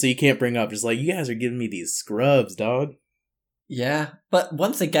 And so you can't bring up just like, you guys are giving me these scrubs, dog. Yeah, but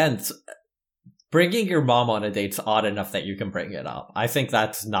once again, bringing your mom on a date's odd enough that you can bring it up. I think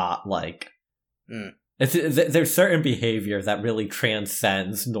that's not like... there's certain behavior that really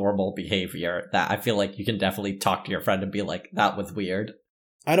transcends normal behavior that I feel like you can definitely talk to your friend and be like, that was weird.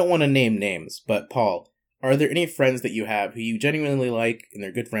 I don't want to name names, but Paul, are there any friends that you have who you genuinely like and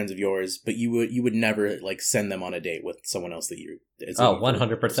they're good friends of yours, but you would never like send them on a date with someone else that you... Oh,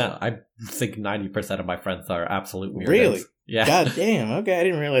 100%. I think 90% of my friends are absolute weirdos. Really? Yeah. God damn. Okay, I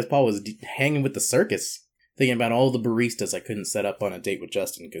didn't realize Paul was hanging with the circus. Thinking about all the baristas I couldn't set up on a date with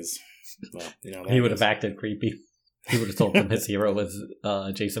Justin because, well, he would have acted creepy. He would have told them his hero was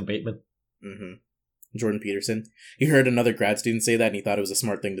Jason Bateman. Mm-hmm. Jordan Peterson. He heard another grad student say that and he thought it was a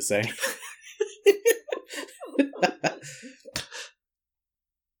smart thing to say.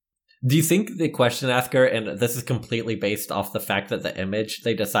 Do you think the question asker, and this is completely based off the fact that the image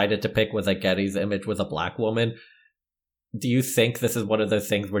they decided to pick was a Getty's image with a black woman, do you think this is one of those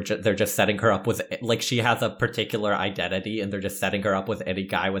things where they're just setting her up with, like, she has a particular identity and they're just setting her up with any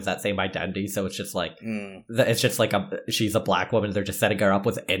guy with that same identity, so it's just like, it's just like she's a black woman, they're just setting her up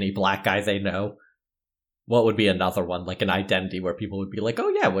with any black guy they know? What would be another one, like an identity where people would be like, oh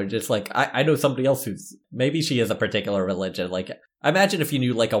yeah, we're just like, I know somebody else who's, maybe she is a particular religion, like, imagine if you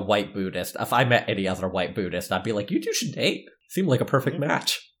knew like a white Buddhist. If I met any other white Buddhist, I'd be like, you two should date. Seem like a perfect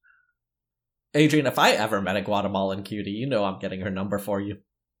match. Adrian, if I ever met a Guatemalan cutie, you know I'm getting her number for you.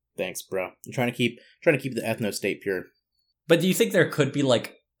 Thanks, bro. I'm trying to keep the ethno state pure. But do you think there could be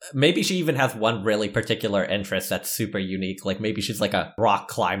like, maybe she even has one really particular interest that's super unique. Like maybe she's like a rock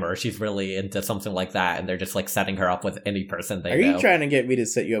climber. She's really into something like that, and they're just like setting her up with any person they know. Are you trying to get me to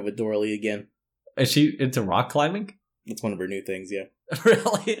set you up with Dorley again? Is she into rock climbing? It's one of her new things, yeah.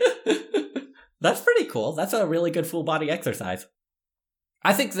 Really? That's pretty cool. That's a really good full body exercise.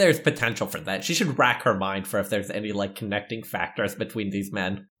 I think there's potential for that. She should rack her mind for if there's any like connecting factors between these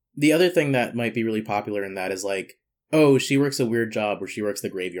men. The other thing that might be really popular in that is like, oh, she works a weird job where she works the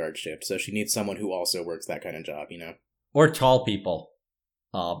graveyard shift, so she needs someone who also works that kind of job, you know? Or tall people.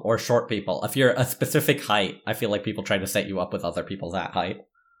 Or short people. If you're a specific height, I feel like people try to set you up with other people that height.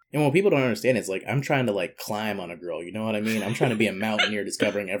 And what people don't understand is, like, I'm trying to, like, climb on a girl, you know what I mean? I'm trying to be a mountaineer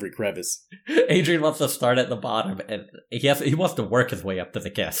discovering every crevice. Adrian wants to start at the bottom, and he wants to work his way up to the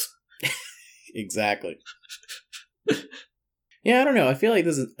kiss. Exactly. Yeah, I don't know. I feel like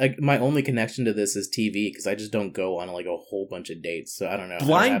this is, like, my only connection to this is TV, because I just don't go on, like, a whole bunch of dates, so I don't know.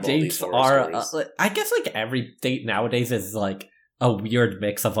 Blind dates are, I guess, like, every date nowadays is, like, a weird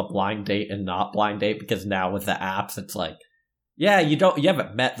mix of a blind date and not blind date, because now with the apps, it's like, yeah, you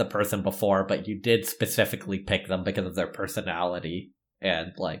haven't met the person before, but you did specifically pick them because of their personality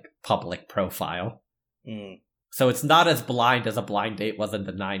and, like, public profile. So it's not as blind as a blind date was in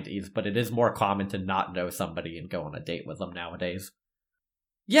the 90s, but it is more common to not know somebody and go on a date with them nowadays.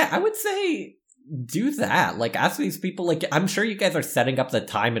 Yeah, I would say do that. Like, ask these people, like, I'm sure you guys are setting up the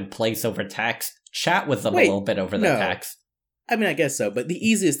time and place over text. Chat with them a little bit over the text. I mean, I guess so, but the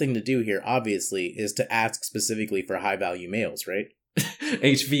easiest thing to do here, obviously, is to ask specifically for high-value males, right?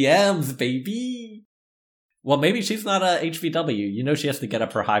 HVMs, baby! Well, maybe she's not a HVW. You know she has to get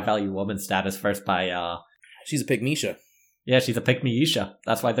up her high-value woman status first by, She's a pick-Misha. Yeah, she's a pick-me-isha.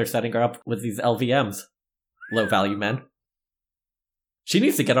 That's why they're setting her up with these LVMs. Low-value men. She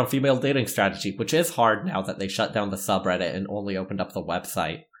needs to get on female dating strategy, which is hard now that they shut down the subreddit and only opened up the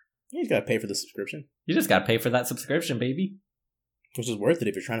website. You just gotta pay for the subscription. You just gotta pay for that subscription, baby. Which is worth it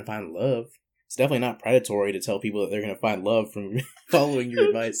if you're trying to find love. It's definitely not predatory to tell people that they're going to find love from following your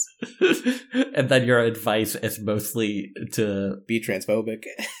advice. And then your advice is mostly to Be transphobic.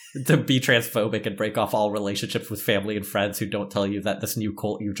 be transphobic and break off all relationships with family and friends who don't tell you that this new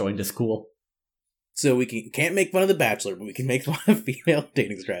cult you joined is cool. So we can't make fun of The Bachelor, but we can make fun of female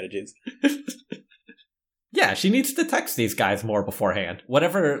dating strategies. Yeah, she needs to text these guys more beforehand.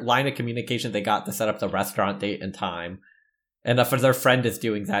 Whatever line of communication they got to set up the restaurant date and time. And if their friend is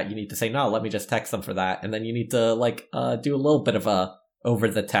doing that, you need to say, no, let me just text them for that. And then you need to, do a little bit of a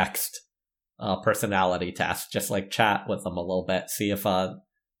over-the-text personality test. Just, chat with them a little bit. See if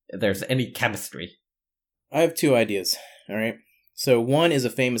there's any chemistry. I have 2 ideas, all right? So one is a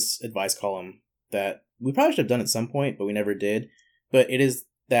famous advice column that we probably should have done at some point, but we never did. But it is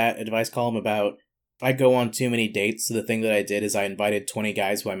that advice column about I go on too many dates, so the thing that I did is I invited 20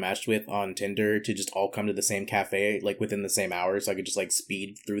 guys who I matched with on Tinder to just all come to the same cafe, within the same hour, so I could just,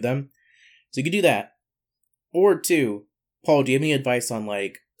 speed through them. So you could do that. Or 2, Paul, do you have any advice on,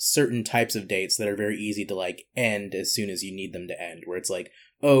 certain types of dates that are very easy to, end as soon as you need them to end? Where it's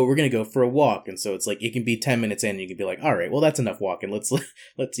oh, we're gonna go for a walk, and so it's it can be 10 minutes in, and you can be all right, well, that's enough walking, let's,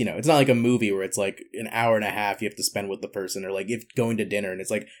 it's not like a movie where it's an hour and a half you have to spend with the person, or if going to dinner and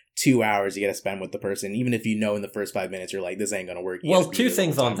it's 2 hours you gotta spend with the person, even if you know in the first 5 minutes you're this ain't gonna work. Well, 2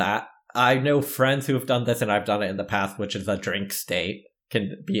 things on that. I know friends who have done this, and I've done it in the past, which is a drink date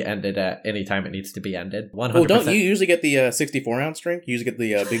can be ended at any time it needs to be ended. 100%. Well, don't you usually get the 64-ounce drink? You usually get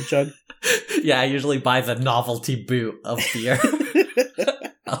the big chug? Yeah, I usually buy the novelty boot of beer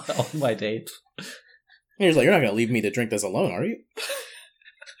on my dates. You're you're not going to leave me to drink this alone, are you?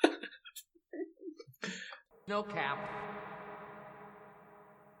 No cap.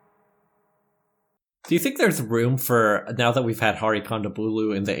 Do you think there's room for, now that we've had Hari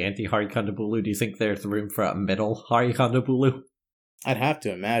Kondabolu and the anti-Hari Kondabolu, do you think there's room for a middle Hari Kondabolu? I'd have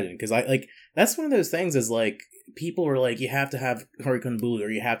to imagine, because that's one of those things is people are you have to have Hari Kondabolu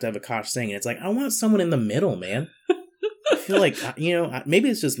or you have to have Akash Singh, and it's I want someone in the middle, man. I feel maybe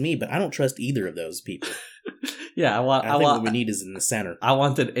it's just me, but I don't trust either of those people. Yeah, I think what we need is in the center. I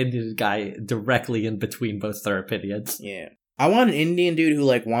want an Indian guy directly in between both their opinions. Yeah. I want an Indian dude who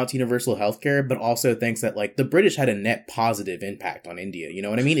wants universal healthcare, but also thinks that the British had a net positive impact on India. You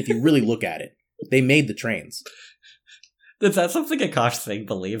know what I mean? If you really look at it, they made the trains. Is that something Akash Singh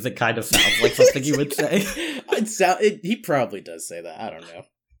believes? It kind of sounds like something you would say. He probably does say that. I don't know.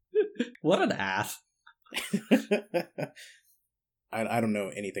 What an ass. I don't know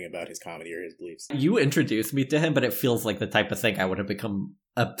anything about his comedy or his beliefs. You introduced me to him, but it feels like the type of thing I would have become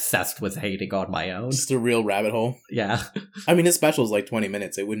obsessed with hating on my own. Just a real rabbit hole. Yeah. I mean, his special is 20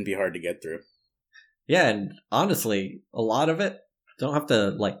 minutes. It wouldn't be hard to get through. Yeah, and honestly, a lot of it, don't have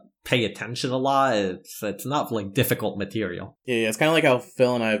to, pay attention a lot. It's not, difficult material. Yeah, it's kind of like how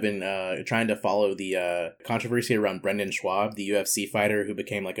Phil and I have been trying to follow the controversy around Brendan Schaub, the UFC fighter who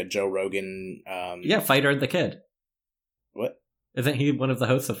became, a Joe Rogan... Yeah, Fighter and the Kid. What? Isn't he one of the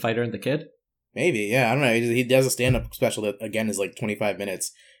hosts of Fighter and the Kid? Maybe, yeah, I don't know. He does a stand-up special that, again, is 25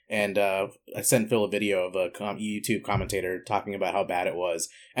 minutes. And I sent Phil a video of a YouTube commentator talking about how bad it was.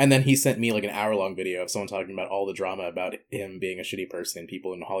 And then he sent me an hour-long video of someone talking about all the drama about him being a shitty person and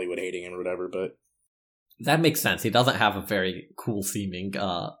people in Hollywood hating him or whatever. But that makes sense. He doesn't have a very cool-seeming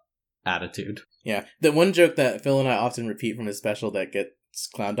attitude. Yeah. The one joke that Phil and I often repeat from his special that gets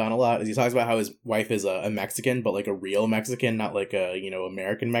clowned on a lot is he talks about how his wife is a Mexican, but a real Mexican, not a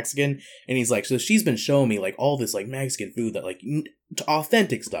American Mexican. And he's so she's been showing me all this Mexican food that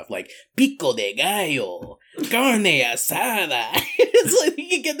authentic stuff pico de gallo, carne asada. It's you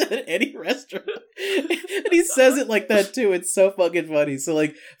can get that at any restaurant. And he says it like that too. It's so fucking funny. So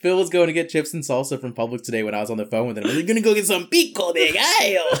Phil was going to get chips and salsa from Publix today when I was on the phone with him. We're gonna go get some pico de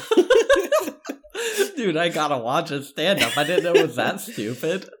gallo. Dude, I gotta watch his stand-up. I didn't know it was that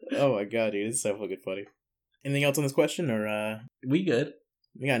stupid. Oh my god, dude, it's so fucking funny. Anything else on this question, or we good?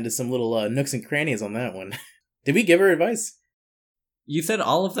 We got into some little nooks and crannies on that one. Did we give her advice? You said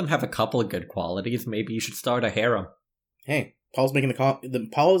all of them have a couple of good qualities. Maybe you should start a harem. Hey, Paul's making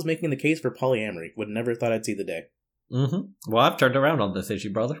Paul is making the case for polyamory. Would never thought I'd see the day. Mm-hmm. Well, I've turned around on this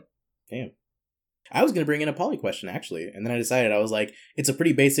issue, brother. Damn. I was going to bring in a poly question, actually, and then I decided, I was it's a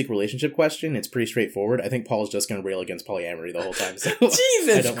pretty basic relationship question. It's pretty straightforward. I think Paul's just going to rail against polyamory the whole time. So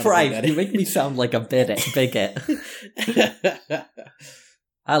Jesus Christ, you make me sound like a bigot.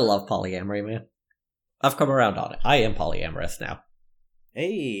 I love polyamory, man. I've come around on it. I am polyamorous now.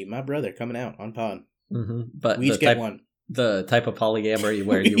 Hey, my brother coming out on pod. Mm-hmm. But we each get one. The type of polyamory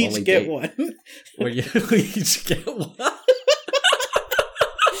where you only get one. Where you each get one.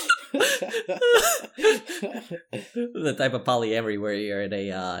 The type of polyamory where you're in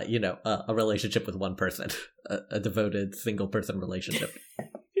a relationship with one person, a devoted single person relationship.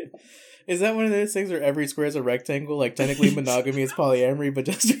 Is that one of those things where every square is a rectangle? Like, technically monogamy is polyamory, but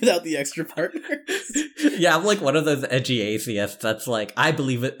just without the extra partners? Yeah, I'm like one of those edgy atheists that's like, I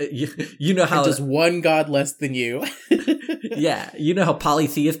believe it. You know how. And just one god less than you. Yeah, you know how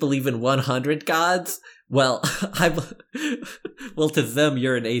polytheists believe in 100 gods? Well, well, to them,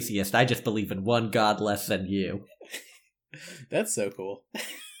 you're an atheist. I just believe in one god less than you. That's so cool.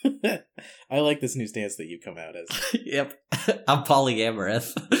 I like this new stance that you come out as. Yep, I'm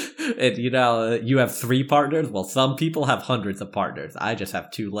polyamorous. And you have 3 partners? Well, some people have hundreds of partners. I just have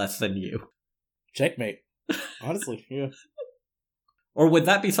 2 less than you. Checkmate. Honestly, yeah. Or would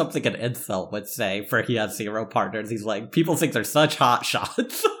that be something an incel would say for he has 0 partners? He's like, people think they're such hot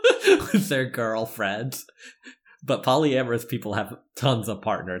shots with their girlfriends. But polyamorous people have tons of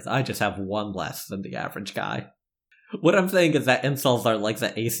partners. I just have 1 less than the average guy. What I'm saying is that incels are like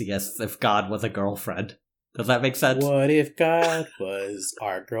the atheists if God was a girlfriend. Does that make sense? What if God was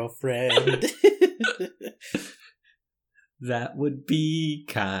our girlfriend? That would be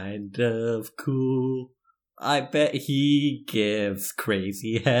kind of cool. I bet he gives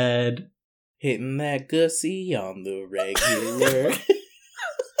crazy head. Hitting that gussy on the regular.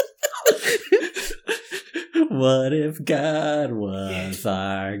 What if God was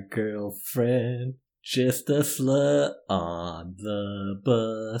our girlfriend? Just a slut on the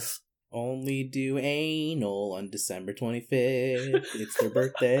bus. Only do anal on December 25th. It's their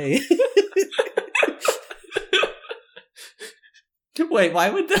birthday. Wait, why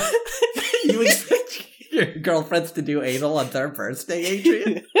would you expect your girlfriends to do anal on their birthday,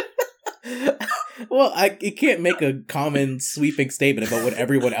 Adrian? Well, you can't make a common sweeping statement about what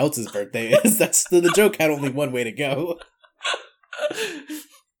everyone else's birthday is. That's the joke had only one way to go.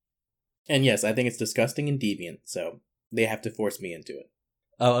 And yes, I think it's disgusting and deviant, so they have to force me into it.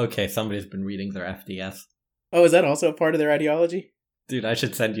 Oh, okay, somebody's been reading their FDS. Oh, is that also a part of their ideology? Dude, I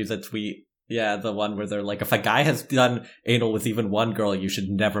should send you the tweet. Yeah, the one where they're like, if a guy has done anal with even 1 girl, you should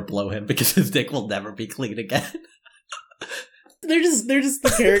never blow him because his dick will never be clean again. They're just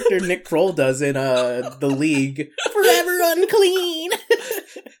the character Nick Kroll does in The League. Forever unclean!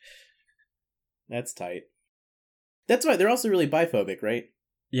 That's tight. That's why they're also really biphobic, right?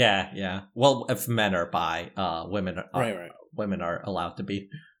 Yeah. Well, if men are bi, women are Right. Women are allowed to be.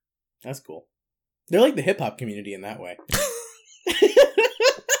 That's cool. They're like the hip-hop community in that way.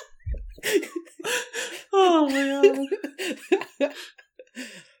 Oh my god.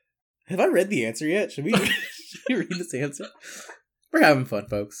 Have I read the answer yet? Should we read this answer? We're having fun,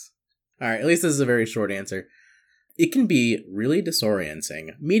 folks. Alright, at least this is a very short answer. It can be really disorienting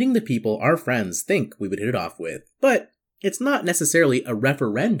meeting the people our friends think we would hit it off with, but it's not necessarily a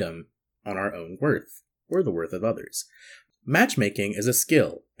referendum on our own worth, or the worth of others. Matchmaking is a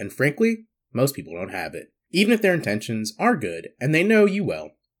skill, and frankly, most people don't have it. Even if their intentions are good, and they know you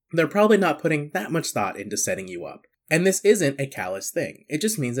well, they're probably not putting that much thought into setting you up. And this isn't a callous thing. It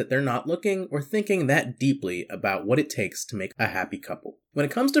just means that they're not looking or thinking that deeply about what it takes to make a happy couple. When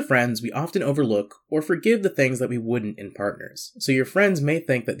it comes to friends, we often overlook or forgive the things that we wouldn't in partners. So your friends may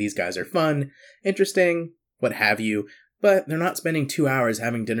think that these guys are fun, interesting, what have you, but they're not spending 2 hours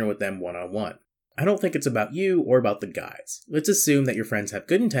having dinner with them one-on-one. I don't think it's about you or about the guys. Let's assume that your friends have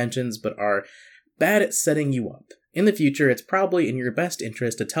good intentions but are bad at setting you up. In the future, it's probably in your best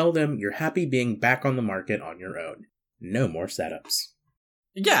interest to tell them you're happy being back on the market on your own. No more setups.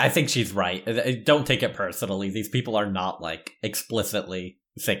 Yeah, I think she's right. Don't take it personally. These people are not, like, explicitly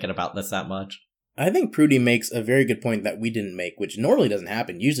thinking about this that much. I think Prudy makes a very good point that we didn't make, which normally doesn't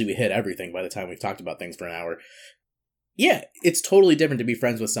happen. Usually we hit everything by the time we've talked about things for an hour. Yeah, it's totally different to be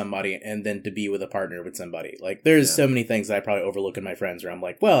friends with somebody and then to be with a partner with somebody. Like, there's so many things that I probably overlook in my friends where I'm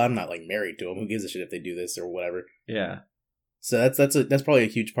like, well, I'm not, like, married to them. Who gives a shit if they do this or whatever? Yeah. So that's probably a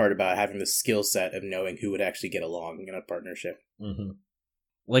huge part about having the skill set of knowing who would actually get along in a partnership. Mm-hmm.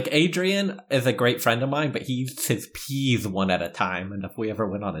 Like, Adrian is a great friend of mine, but he eats his peas one at a time, and if we ever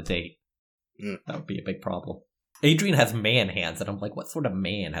went on a date, that would be a big problem. Adrian has man hands, and I'm like, what sort of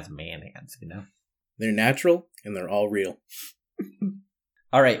man has man hands, you know? They're natural, and they're all real.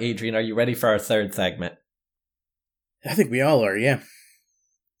 All right, Adrian, are you ready for our third segment? I think we all are, yeah.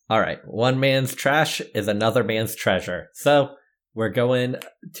 All right, one man's trash is another man's treasure. So we're going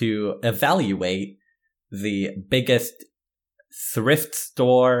to evaluate the biggest thrift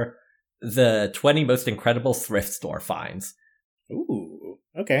store, the 20 most incredible thrift store finds. Ooh,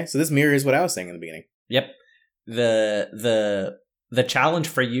 okay. So this mirrors what I was saying in the beginning. Yep. The challenge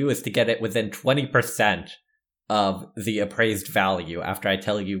for you is to get it within 20% of the appraised value after I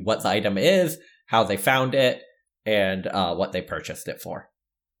tell you what the item is, how they found it, and what they purchased it for.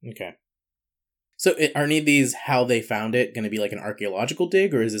 Okay. So are any of these how they found it going to be like an archaeological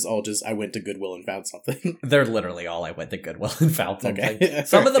dig, or is this all just I went to Goodwill and found something? They're literally all I went to Goodwill and found something. Okay.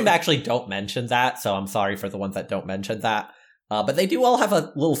 Some of them actually don't mention that, so I'm sorry for the ones that don't mention that. But they do all have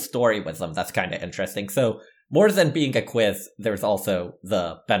a little story with them that's kind of interesting. So more than being a quiz, there's also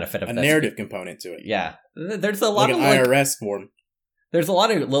the benefit of A this. narrative component to it. Yeah. There's a lot Like of an IRS form. There's a lot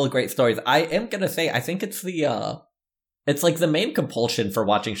of little great stories. I am going to say, I think it's it's like the main compulsion for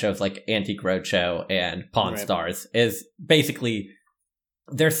watching shows like Antique Roadshow and Pawn Right. Stars is basically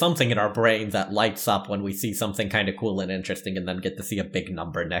there's something in our brain that lights up when we see something kind of cool and interesting and then get to see a big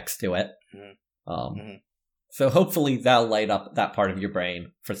number next to it. Mhm. So hopefully that'll light up that part of your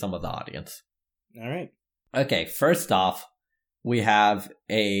brain for some of the audience. All right. Okay, first off, we have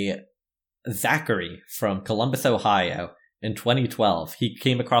a Zachary from Columbus, Ohio. In 2012, he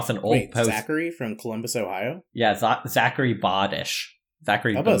came across an old Wait, post. Zachary from Columbus, Ohio? Yeah, Zachary Bodish.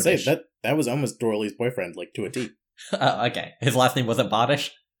 Zachary I was about to Bodish. say, that was almost Dorley's boyfriend, like to a T. Okay, his last name wasn't Bodish?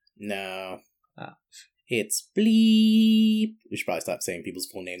 No. Oh. It's Bleep. We should probably stop saying people's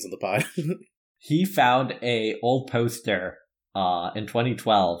full names on the pod. He found a old poster in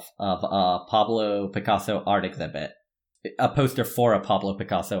 2012 of a Pablo Picasso art exhibit. A poster for a Pablo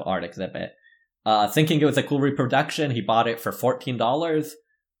Picasso art exhibit. Thinking it was a cool reproduction, he bought it for $14.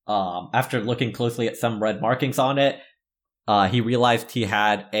 After looking closely at some red markings on it, he realized he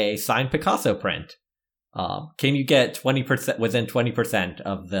had a signed Picasso print. Can you get 20% within 20%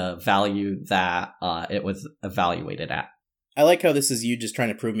 of the value that it was evaluated at? I like how this is you just trying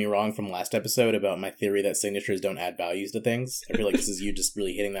to prove me wrong from last episode about my theory that signatures don't add values to things. I feel like this is you just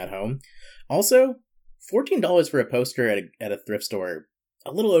really hitting that home. Also, $14 for a poster at a thrift store,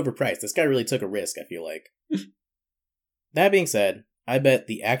 a little overpriced. This guy really took a risk, I feel like. That being said, I bet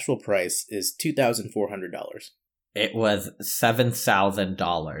the actual price is $2,400. It was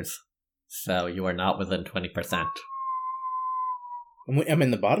 $7,000. So you are not within 20%. I'm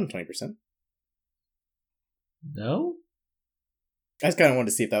in the bottom 20%. No? I just kind of wanted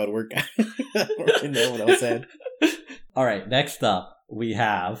to see if that would work. I don't really know what else said. All right, next up, we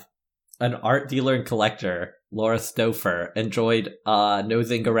have an art dealer and collector, Laura Stouffer, enjoyed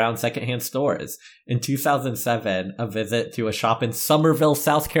nosing around secondhand stores. In 2007, a visit to a shop in Somerville,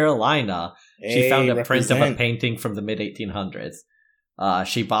 South Carolina, she found a print of a painting from the mid-1800s.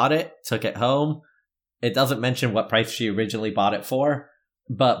 She bought it, took it home. It doesn't mention what price she originally bought it for,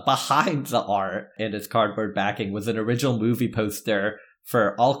 but behind the art and its cardboard backing was an original movie poster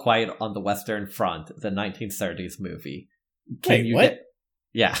for All Quiet on the Western Front, the 1930s movie. Wait, what?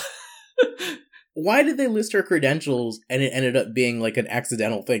 Yeah. Why did they list her credentials and it ended up being like an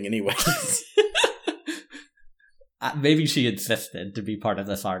accidental thing anyways? Maybe she insisted to be part of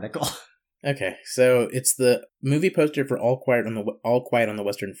this article. Okay, so it's the movie poster for All Quiet on the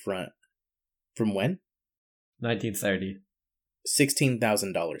Western Front. From when? 1930.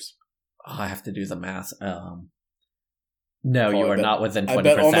 $16,000. Oh, I have to do the math. No, Oh, you I are bet- not within 20%. I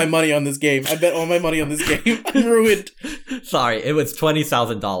bet all my money on this game. I'm ruined. Sorry, it was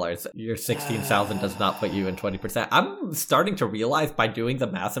 $20,000. Your $16,000 does not put you in 20%. I'm starting to realize by doing the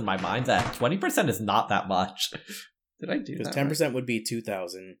math in my mind that 20% is not that much. Did I do that? Because 10% would be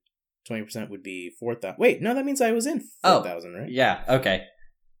 2,000. 20% would be 4,000. Wait, no, that means I was in 4,000, right? Yeah, okay.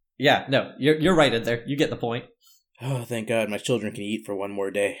 Yeah, no, you're right in there. You get the point. Oh, thank God, my children can eat for one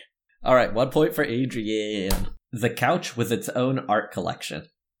more day. All right, 1 point for Adrian. The couch was its own art collection.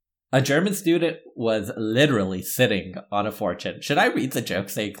 A German student was literally sitting on a fortune. Should I read the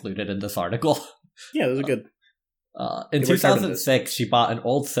jokes they included in this article? Yeah, those are good. In They worked hard on 2006, she bought an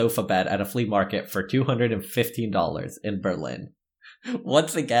old sofa bed at a flea market for $215 in Berlin.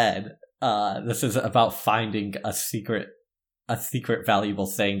 Once again, this is about finding a secret valuable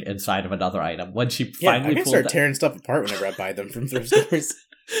thing inside of another item. When she Yeah, finally I can pulled start tearing stuff apart whenever I buy them from thrift stores.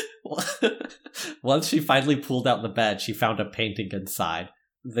 Once she finally pulled out the bed, she found a painting inside.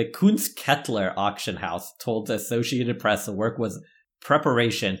 The Kunstkettler auction house told the Associated Press the work was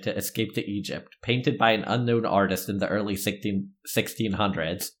preparation to escape to Egypt, painted by an unknown artist in the early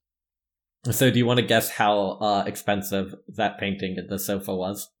 1600s. So do you want to guess how expensive that painting in the sofa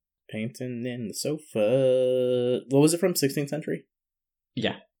was? Painting in the sofa. What was it from? 16th century?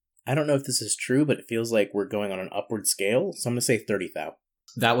 Yeah. I don't know if this is true, but it feels like we're going on an upward scale. So I'm going to say 30,000.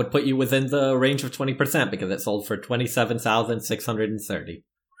 That would put you within the range of 20% because it sold for $27,630.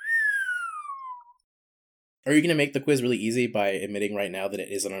 Are you going to make the quiz really easy by admitting right now that it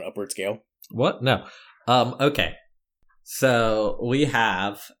is on an upward scale? What? No. Okay. So we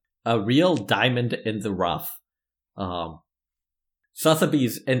have a real diamond in the rough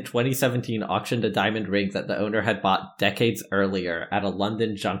Sotheby's in 2017 auctioned a diamond ring that the owner had bought decades earlier at a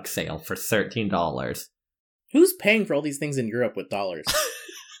London junk sale for $13. Who's paying for all these things in Europe with dollars?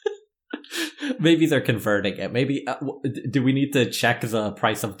 Maybe they're converting it. Maybe, do we need to check the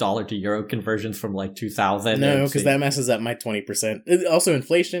price of dollar to euro conversions from like 2000? No, because that messes up my 20%. Also,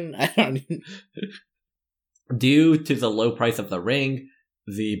 inflation. I don't. Due to the low price of the ring,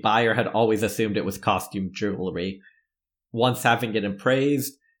 the buyer had always assumed it was costume jewelry. Once having it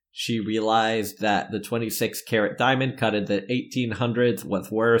appraised, she realized that the 26-carat diamond cut in the 1800s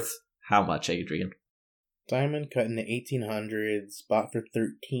was worth how much, Adrian? Diamond cut in the 1800s, bought for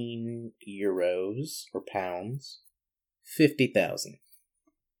 13 euros or pounds, 50,000.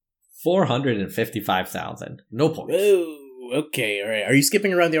 455,000. No points. Oh, okay, all right. Are you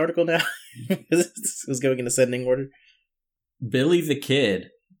skipping around the article now? This was going in ascending order. Billy the Kid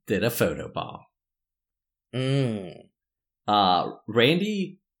did a photobomb.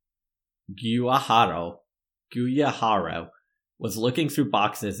 Randy Guajaro was looking through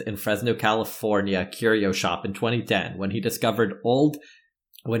boxes in Fresno, California curio shop in 2010 when he discovered old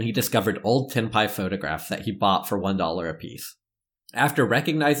tin pie photographs that he bought for $1 a piece. After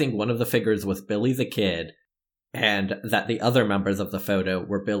recognizing one of the figures was Billy the Kid and that the other members of the photo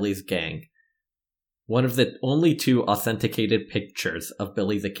were Billy's gang, one of the only 2 authenticated pictures of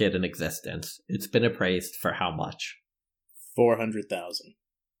Billy the Kid in existence, it's been appraised for how much? 400,000.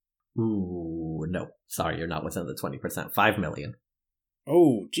 Ooh, no. Sorry, you're not within the 20%. 5 million.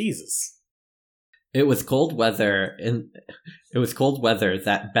 Oh, Jesus. It was cold weather that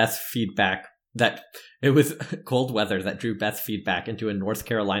drew Beth's feedback into a North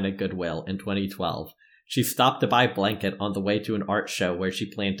Carolina Goodwill in 2012. She stopped to buy a blanket on the way to an art show where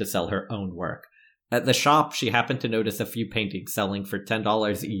she planned to sell her own work. At the shop, she happened to notice a few paintings selling for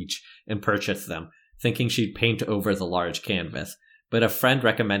 $10 each and purchased them, thinking she'd paint over the large canvas. But a friend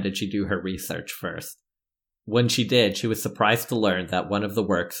recommended she do her research first. When she did, she was surprised to learn that one of the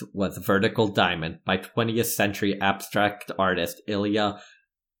works was Vertical Diamond by 20th century abstract artist Ilya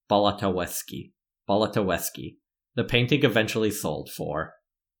Bolotowski. The painting eventually sold for...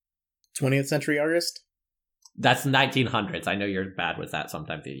 20th century artist? That's 1900s. I know you're bad with that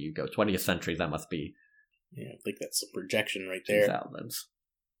sometimes. You go 20th century, that must be... Yeah, I think that's a projection right there. 2000s.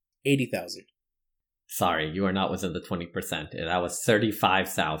 80,000. Sorry, you are not within the 20%. That was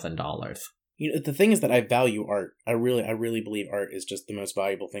 $35,000. You know, the thing is that I value art. I really believe art is just the most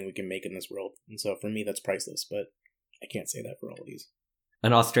valuable thing we can make in this world. And so for me, that's priceless, but I can't say that for all of these.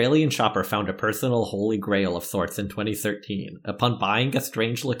 An Australian shopper found a personal holy grail of sorts in 2013 upon buying a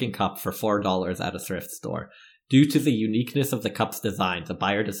strange-looking cup for $4 at a thrift store. Due to the uniqueness of the cup's design, the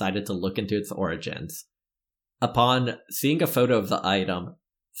buyer decided to look into its origins. Upon seeing a photo of the item,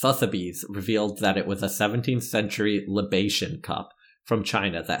 Sotheby's revealed that it was a 17th century libation cup from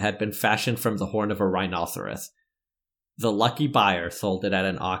China that had been fashioned from the horn of a rhinoceros. The lucky buyer sold it at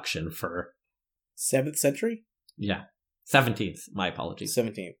an auction for... 7th century? Yeah. 17th. My apologies.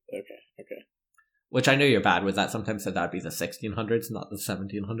 17th. Okay. Which I know you're bad with that. Sometimes said that'd be the 1600s, not the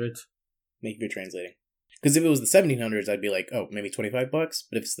 1700s. Make good translating. Because if it was the 1700s, I'd be like, oh, maybe $25. But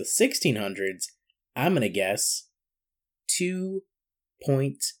if it's the 1600s, I'm going to guess 2.2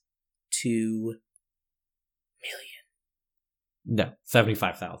 million. No,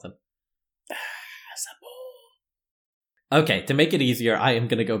 75,000. Okay, to make it easier, I am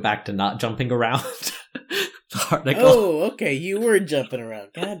going to go back to not jumping around the article. Oh, okay, you were jumping around.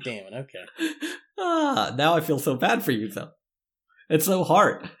 God damn it, okay. Now I feel so bad for you, though. It's so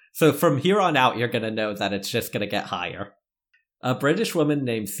hard. So from here on out, you're going to know that it's just going to get higher. A British woman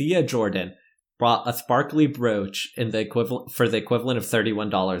named Thea Jordan bought a sparkly brooch for the equivalent of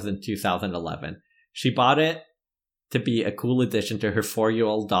 $31 in 2011. She bought it to be a cool addition to her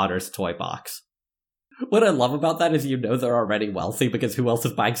 4-year-old daughter's toy box. What I love about that is they're already wealthy because who else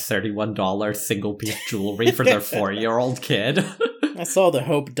is buying $31 single piece jewelry for their 4-year-old kid? I saw the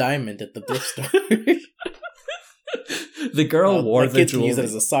Hope Diamond at the thrift store. The girl wore the kids jewelry. Can use it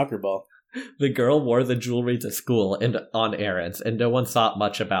as a soccer ball. The girl wore the jewelry to school and on errands, and no one thought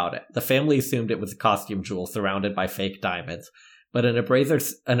much about it. The family assumed it was a costume jewel surrounded by fake diamonds, but an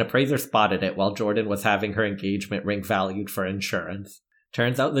appraiser spotted it while Jordan was having her engagement ring valued for insurance.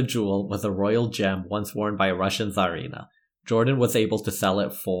 Turns out the jewel was a royal gem once worn by a Russian Tsarina. Jordan was able to sell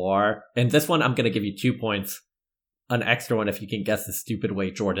it for... And this one, I'm going to give you 2 points. An extra one if you can guess the stupid way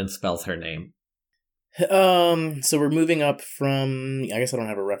Jordan spells her name. So we're moving up from... I guess I don't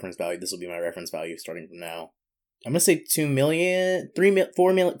have a reference value. This will be my reference value starting from now. I'm going to say 2 million, 3 million,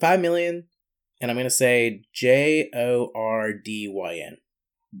 4 million, 5 million. And I'm going to say Jordyn.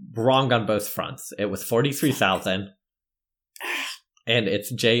 Wrong on both fronts. It was 43,000. And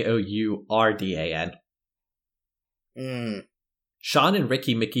it's Jourdan. Sean and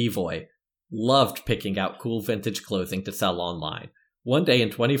Ricky McEvoy loved picking out cool vintage clothing to sell online. One day in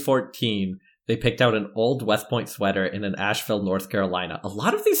 2014, they picked out an old West Point sweater in an Asheville, North Carolina. A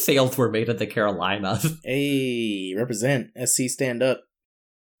lot of these sales were made in the Carolinas. Hey, represent. SC stand up.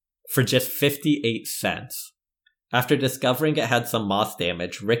 For just 58 cents. After discovering it had some moth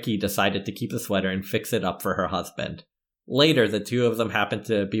damage, Ricky decided to keep the sweater and fix it up for her husband. Later, the two of them happened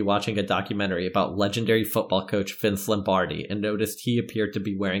to be watching a documentary about legendary football coach Vince Lombardi and noticed he appeared to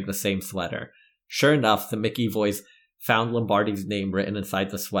be wearing the same sweater. Sure enough, the McEvoys found Lombardi's name written inside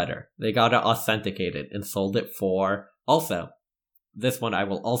the sweater. They got it authenticated and sold it for... Also, this one I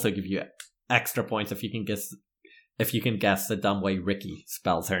will also give you extra points if you can guess the dumb way Ricky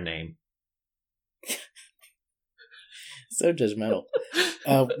spells her name. So judgmental.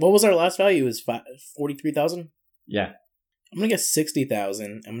 What was our last value? It was 43,000? Yeah. I'm going to guess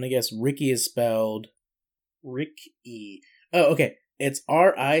 60,000. I'm going to guess Ricky is spelled Rick-E. Oh, okay. It's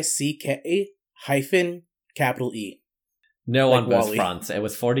R-I-C-K hyphen capital E. No, like on both Wally. fronts. It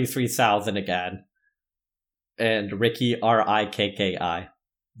was 43,000 again. And Ricky, R-I-K-K-I.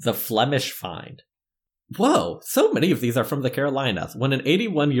 The Flemish Find. Whoa, so many of these are from the Carolinas. When an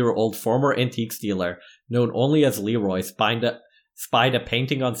 81-year-old former antiques dealer, known only as Leroy, spied a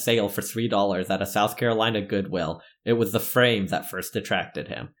painting on sale for $3 at a South Carolina Goodwill, it was the frame that first attracted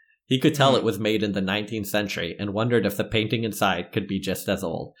him. He could tell it was made in the 19th century and wondered if the painting inside could be just as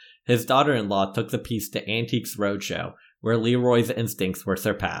old. His daughter-in-law took the piece to Antiques Roadshow, where Leroy's instincts were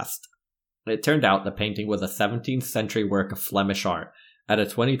surpassed. It turned out the painting was a 17th century work of Flemish art. At a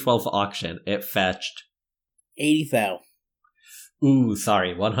 2012 auction, it fetched 80,000. Ooh,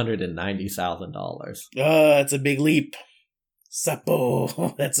 sorry, $190,000. That's a big leap.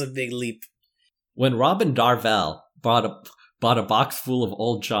 Sapo, that's a big leap. When Robin Darvell bought a box full of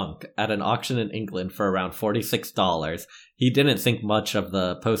old junk at an auction in England for around $46, he didn't think much of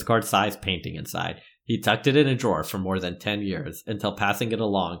the postcard-sized painting inside. He tucked it in a drawer for more than 10 years, until passing it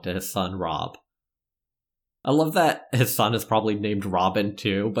along to his son Rob. I love that his son is probably named Robin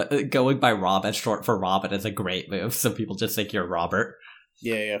too, but going by Rob as short for Robin is a great move, so people just think you're Robert.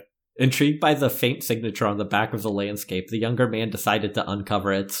 Yeah. Intrigued by the faint signature on the back of the landscape, the younger man decided to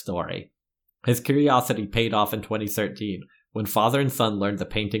uncover its story. His curiosity paid off in 2013, when father and son learned the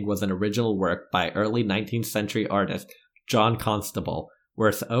painting was an original work by early 19th century artist John Constable,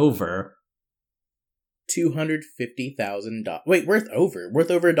 worth over $250,000. Wait, worth over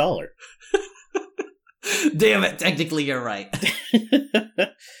 $1. Damn it, technically you're right.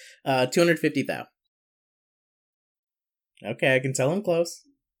 250,000. Okay, I can tell I'm close.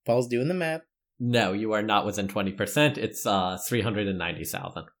 Paul's doing the math. No, you are not within 20%. It's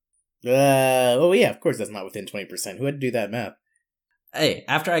 390,000. Oh yeah, of course that's not within 20%. Who had to do that math? Hey,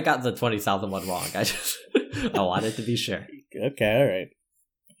 after I got the 20,000 one wrong, I wanted to be sure. Okay, alright.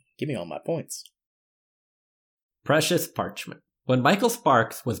 Give me all my points. Precious parchment. When Michael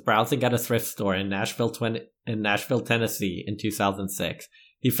Sparks was browsing at a thrift store in Nashville, Tennessee in 2006,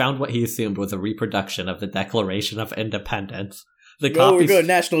 he found what he assumed was a reproduction of the Declaration of Independence. We're going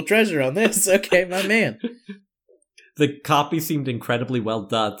national treasure on this. Okay, my man. The copy seemed incredibly well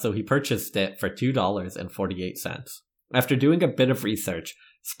done, so he purchased it for $2.48. After doing a bit of research,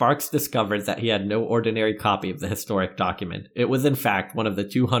 Sparks discovered that he had no ordinary copy of the historic document. It was in fact one of the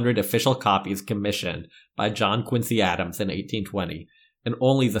 200 official copies commissioned by John Quincy Adams in 1820, and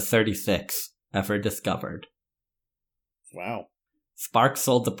only the 36th ever discovered. Wow. Sparks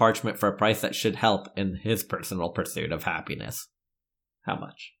sold the parchment for a price that should help in his personal pursuit of happiness. How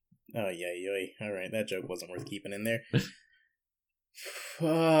much? Oh, yeah. Alright, that joke wasn't worth keeping in there.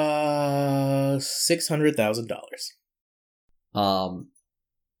 $600,000.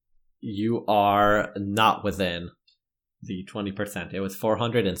 You are not within the 20%. It was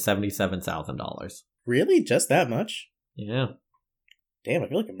 $477,000. Really? Just that much? Yeah. Damn, I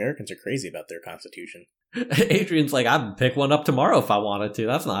feel like Americans are crazy about their constitution. Adrian's like, I'd pick one up tomorrow if I wanted to.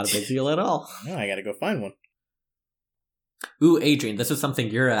 That's not a big deal at all. No, I gotta go find one. Ooh, Adrian, this is something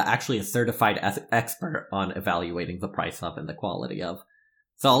you're actually a certified expert on evaluating the price of and the quality of.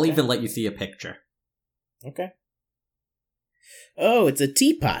 So I'll even let you see a picture. Okay. Oh, it's a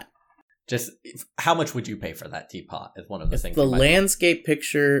teapot. Just, how much would you pay for that teapot is one of the It's things. the landscape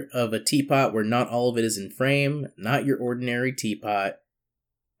picture of a teapot where not all of it is in frame, not your ordinary teapot.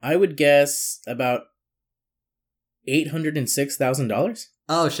 I would guess about $806,000.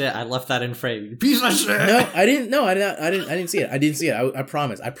 Oh shit! I left that in frame. You piece of shit. No, I didn't. No, I didn't see it. I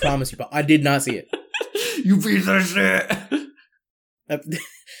promise. I promise you. I did not see it. You piece of shit.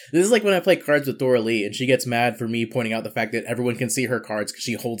 This is like when I play cards with Dora Lee, and she gets mad for me pointing out the fact that everyone can see her cards because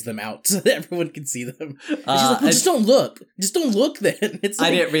she holds them out so that everyone can see them. And she's like, well, just don't look. Just don't look then. It's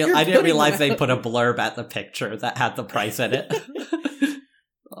like, I didn't realize they put a blurb at the picture that had the price in it.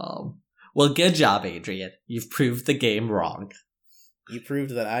 Well, good job, Adrian. You've proved the game wrong. You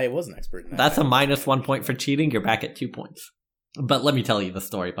proved that I was an expert in that. That's a minus 1 point for cheating. You're back at 2 points. But let me tell you the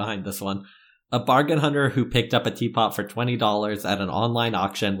story behind this one. A bargain hunter who picked up a teapot for $20 at an online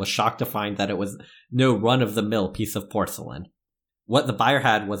auction was shocked to find that it was no run-of-the-mill piece of porcelain. What the buyer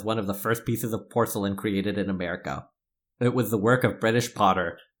had was one of the first pieces of porcelain created in America. It was the work of British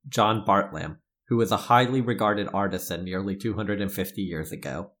potter John Bartlam, who was a highly regarded artisan nearly 250 years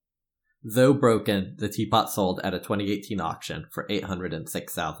ago. Though broken, the teapot sold at a 2018 auction for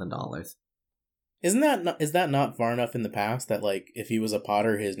 $806,000. Is that not far enough in the past that, like, if he was a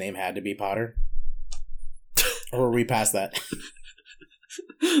potter, his name had to be Potter? Or were we past that?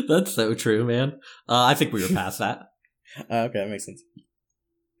 That's so true, man. I think we were past that. Okay, that makes sense.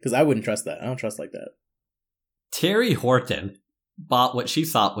 Because I wouldn't trust that. I don't trust like that. Terry Horton bought what she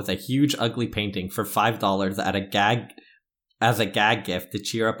thought was a huge, ugly painting for $5 as a gag gift to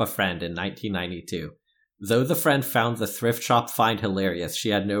cheer up a friend in 1992. Though the friend found the thrift shop find hilarious, she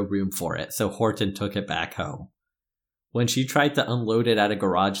had no room for it, so Horton took it back home. When she tried to unload it at a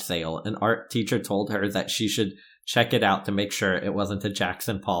garage sale, an art teacher told her that she should check it out to make sure it wasn't a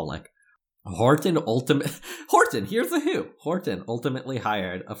Jackson Pollock. Horton ultimately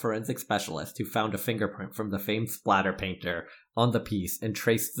hired a forensic specialist who found a fingerprint from the famed splatter painter on the piece and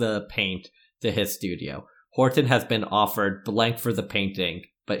traced the paint to his studio. Horton has been offered blank for the painting,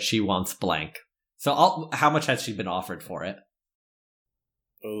 but she wants blank. So how much has she been offered for it?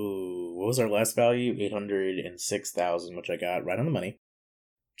 Oh, what was our last value? 806,000, which I got right on the money.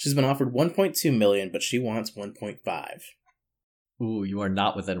 She's been offered 1.2 million, but she wants 1.5. Ooh, you are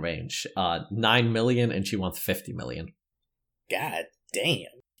not within range. 9 million, and she wants 50 million. God damn.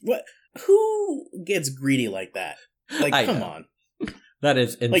 What? Who gets greedy like that? Like, come on. That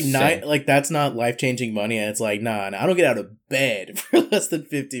is insane. Like that's not life-changing money, and it's like, nah, I don't get out of bed for less than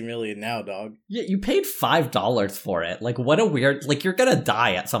 50 million now, dog. Yeah, you paid $5 for it. Like, what a weird... Like, you're gonna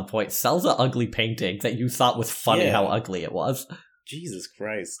die at some point. Sells an ugly painting that you thought was funny how ugly it was. Jesus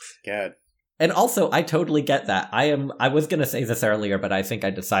Christ. God. And also, I totally get that. I was gonna say this earlier, but I think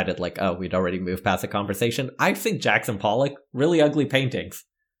I decided, like, oh, we'd already moved past the conversation. I think Jackson Pollock, really ugly paintings.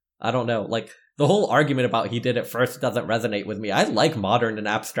 I don't know, like... The whole argument about he did it first doesn't resonate with me. I like modern and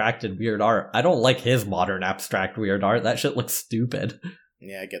abstract and weird art. I don't like his modern abstract weird art. That shit looks stupid.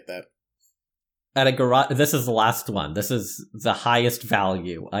 Yeah, I get that. At a garage, this is the last one. This is the highest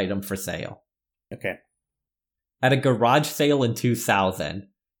value item for sale. Okay. At a garage sale in 2000,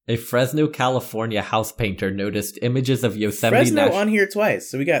 a Fresno, California house painter noticed images of Yosemite Fresno on here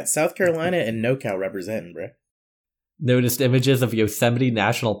twice. So we got South Carolina and NoCal representing, bro. Noticed images of Yosemite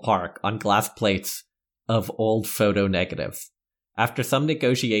National Park on glass plates of old photo negatives. After some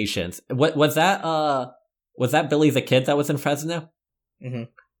negotiations, was that Billy the Kid that was in Fresno? Mm-hmm.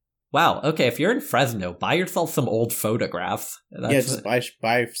 Wow. Okay, if you're in Fresno, buy yourself some old photographs. Just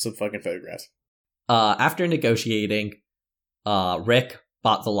buy some fucking photographs. After negotiating, Rick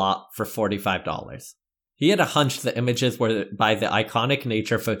bought the lot for $45. He had a hunch the images were by the iconic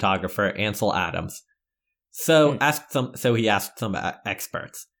nature photographer Ansel Adams. So he asked some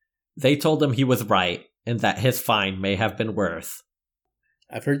experts. They told him he was right and that his find may have been worth.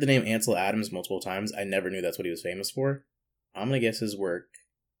 I've heard the name Ansel Adams multiple times. I never knew that's what he was famous for. I'm gonna guess his work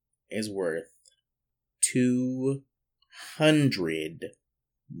is worth 200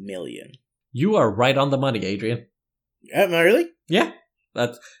 million. You are right on the money, Adrian. Am I really? Yeah.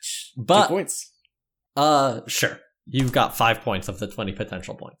 But 2 points. Sure. You've got 5 points of the 20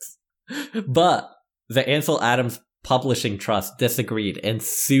 potential points. But the Ansel Adams Publishing Trust disagreed and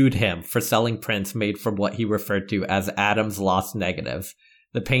sued him for selling prints made from what he referred to as Adams' lost negatives.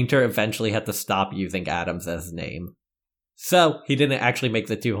 The painter eventually had to stop using Adams as his name. So, he didn't actually make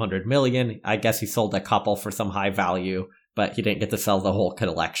the 200 million. I guess he sold a couple for some high value, but he didn't get to sell the whole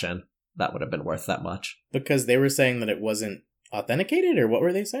collection. That would have been worth that much. Because they were saying that it wasn't authenticated, or what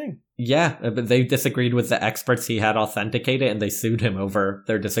were they saying? Yeah, but they disagreed with the experts he had authenticated, and they sued him over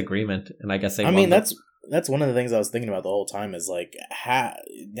their disagreement. And I guess they. That's one of the things I was thinking about the whole time is like, how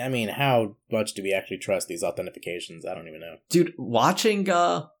much do we actually trust these authentications? I don't even know. Dude, watching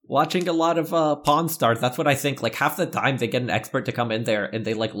a lot of Pawn Stars, that's what I think. Like, half the time they get an expert to come in there and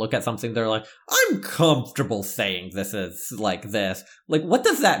they like look at something, they're like, I'm comfortable saying this is like this. Like, what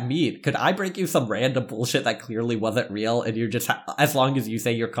does that mean? Could I bring you some random bullshit that clearly wasn't real and you're just, as long as you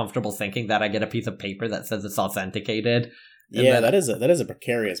say you're comfortable thinking that, I get a piece of paper that says it's authenticated? Yeah, that is a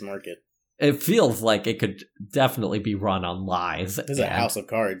precarious market. It feels like it could definitely be run on lies. This is a house of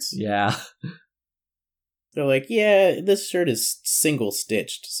cards. Yeah. They're like, yeah, this shirt is single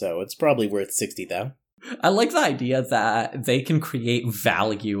stitched, so it's probably worth 60,000. I like the idea that they can create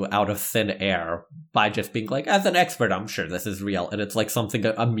value out of thin air by just being like, as an expert, I'm sure this is real. And it's like something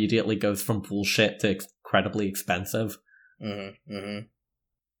that immediately goes from bullshit to incredibly expensive. Mm-hmm, mm-hmm.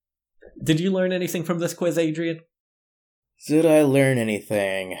 Did you learn anything from this quiz, Adrian? Did I learn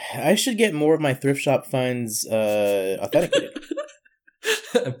anything? I should get more of my thrift shop funds authenticated.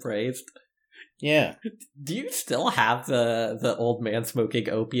 Praised. Yeah. Do you still have the old man smoking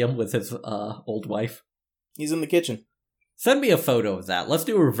opium with his old wife? He's in the kitchen. Send me a photo of that. Let's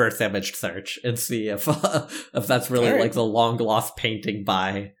do a reverse image search and see if that's really Right. like the long lost painting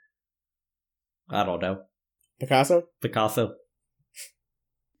by, I don't know, Picasso?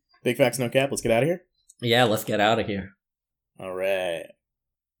 Big facts, no cap. Let's get out of here. Yeah, let's get out of here. All right.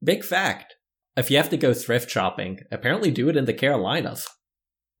 Big fact. If you have to go thrift shopping, apparently do it in the Carolinas.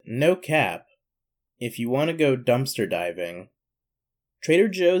 No cap. If you want to go dumpster diving, Trader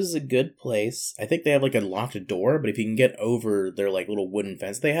Joe's is a good place. I think they have like a locked door, but if you can get over their like little wooden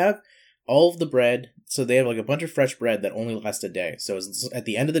fence they have, all of the bread, so they have like a bunch of fresh bread that only lasts a day. So at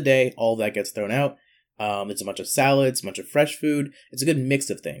the end of the day, all of that gets thrown out. It's a bunch of salads, a bunch of fresh food. It's a good mix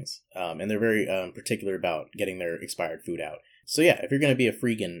of things. And they're very particular about getting their expired food out. So yeah, if you're going to be a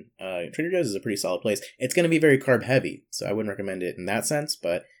freegan, Trader Joe's is a pretty solid place. It's going to be very carb heavy, so I wouldn't recommend it in that sense,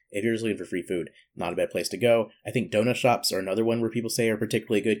 but if you're just looking for free food, not a bad place to go. I think donut shops are another one where people say are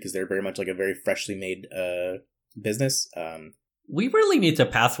particularly good because they're very much like a very freshly made business. We really need to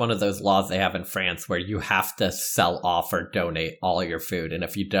pass one of those laws they have in France where you have to sell off or donate all your food, and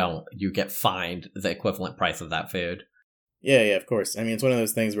if you don't, you get fined the equivalent price of that food. Yeah, of course. I mean, it's one of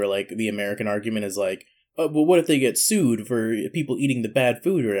those things where like the American argument is like, oh, well, what if they get sued for people eating the bad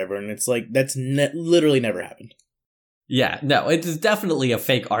food or whatever? And it's like, that's literally never happened. Yeah, no, it's definitely a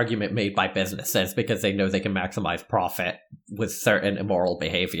fake argument made by businesses because they know they can maximize profit with certain immoral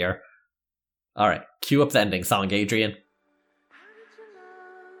behavior. All right, cue up the ending song, Adrian.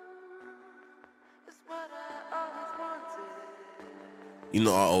 You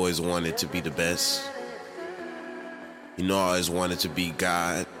know, I always wanted to be the best. You know, I always wanted to be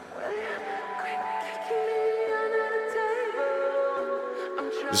God.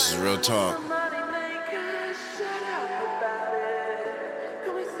 This is real talk.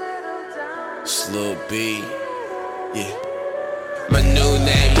 Slow B, yeah. My new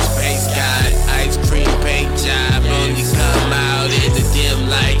name is Space God. Ice cream paint job. Only come out in the dim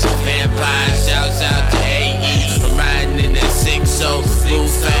lights. Vampire shouts out to AE. I'm riding in that 6-0. Move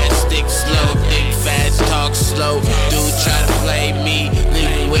fast, stick slow. Think fast, talk slow. Dude try to play me.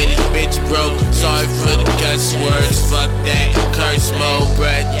 Leaving with his bitch broke. Sorry for the cuss words. Fuck that. Curse mode.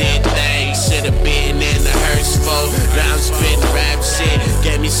 Bruh did things. Should've been in the hearse for. Now I'm spitting rap shit.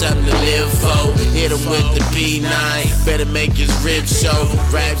 Gave me something to live for. Hit him with the P9. Better make his ribs show.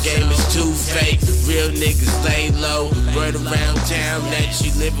 Rap game is too fake. Real niggas lay low. Word around town that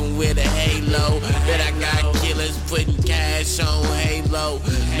you living with a halo. Bet I got killers putting cash on Halo.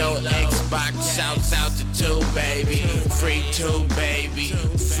 No Xbox, shouts out to 2, baby. Free 2, baby.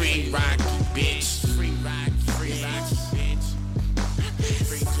 Free Rocky, bitch. Free Rocky, bitch.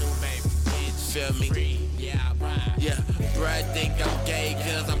 Free 2, baby, bitch. Feel me? Yeah, bruh, think I'm gay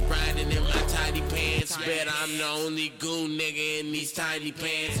cause I'm grinding in my tiny pants. Bet I'm the only goon nigga in these tiny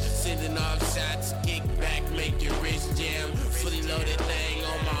pants. Sending off shots, kick back, make your wrist jam. Fully loaded thing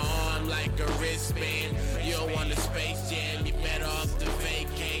on my arm like a wristband. You don't want a Space Jam, you better off to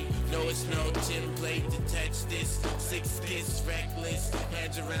vacate. No, it's no template to touch this. 6 kiss reckless,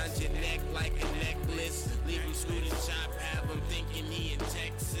 hands around your neck like a necklace. Leave him screwed and chop, have him thinking he in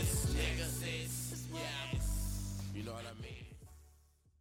Texas. Nigga, yeah. You know what I mean?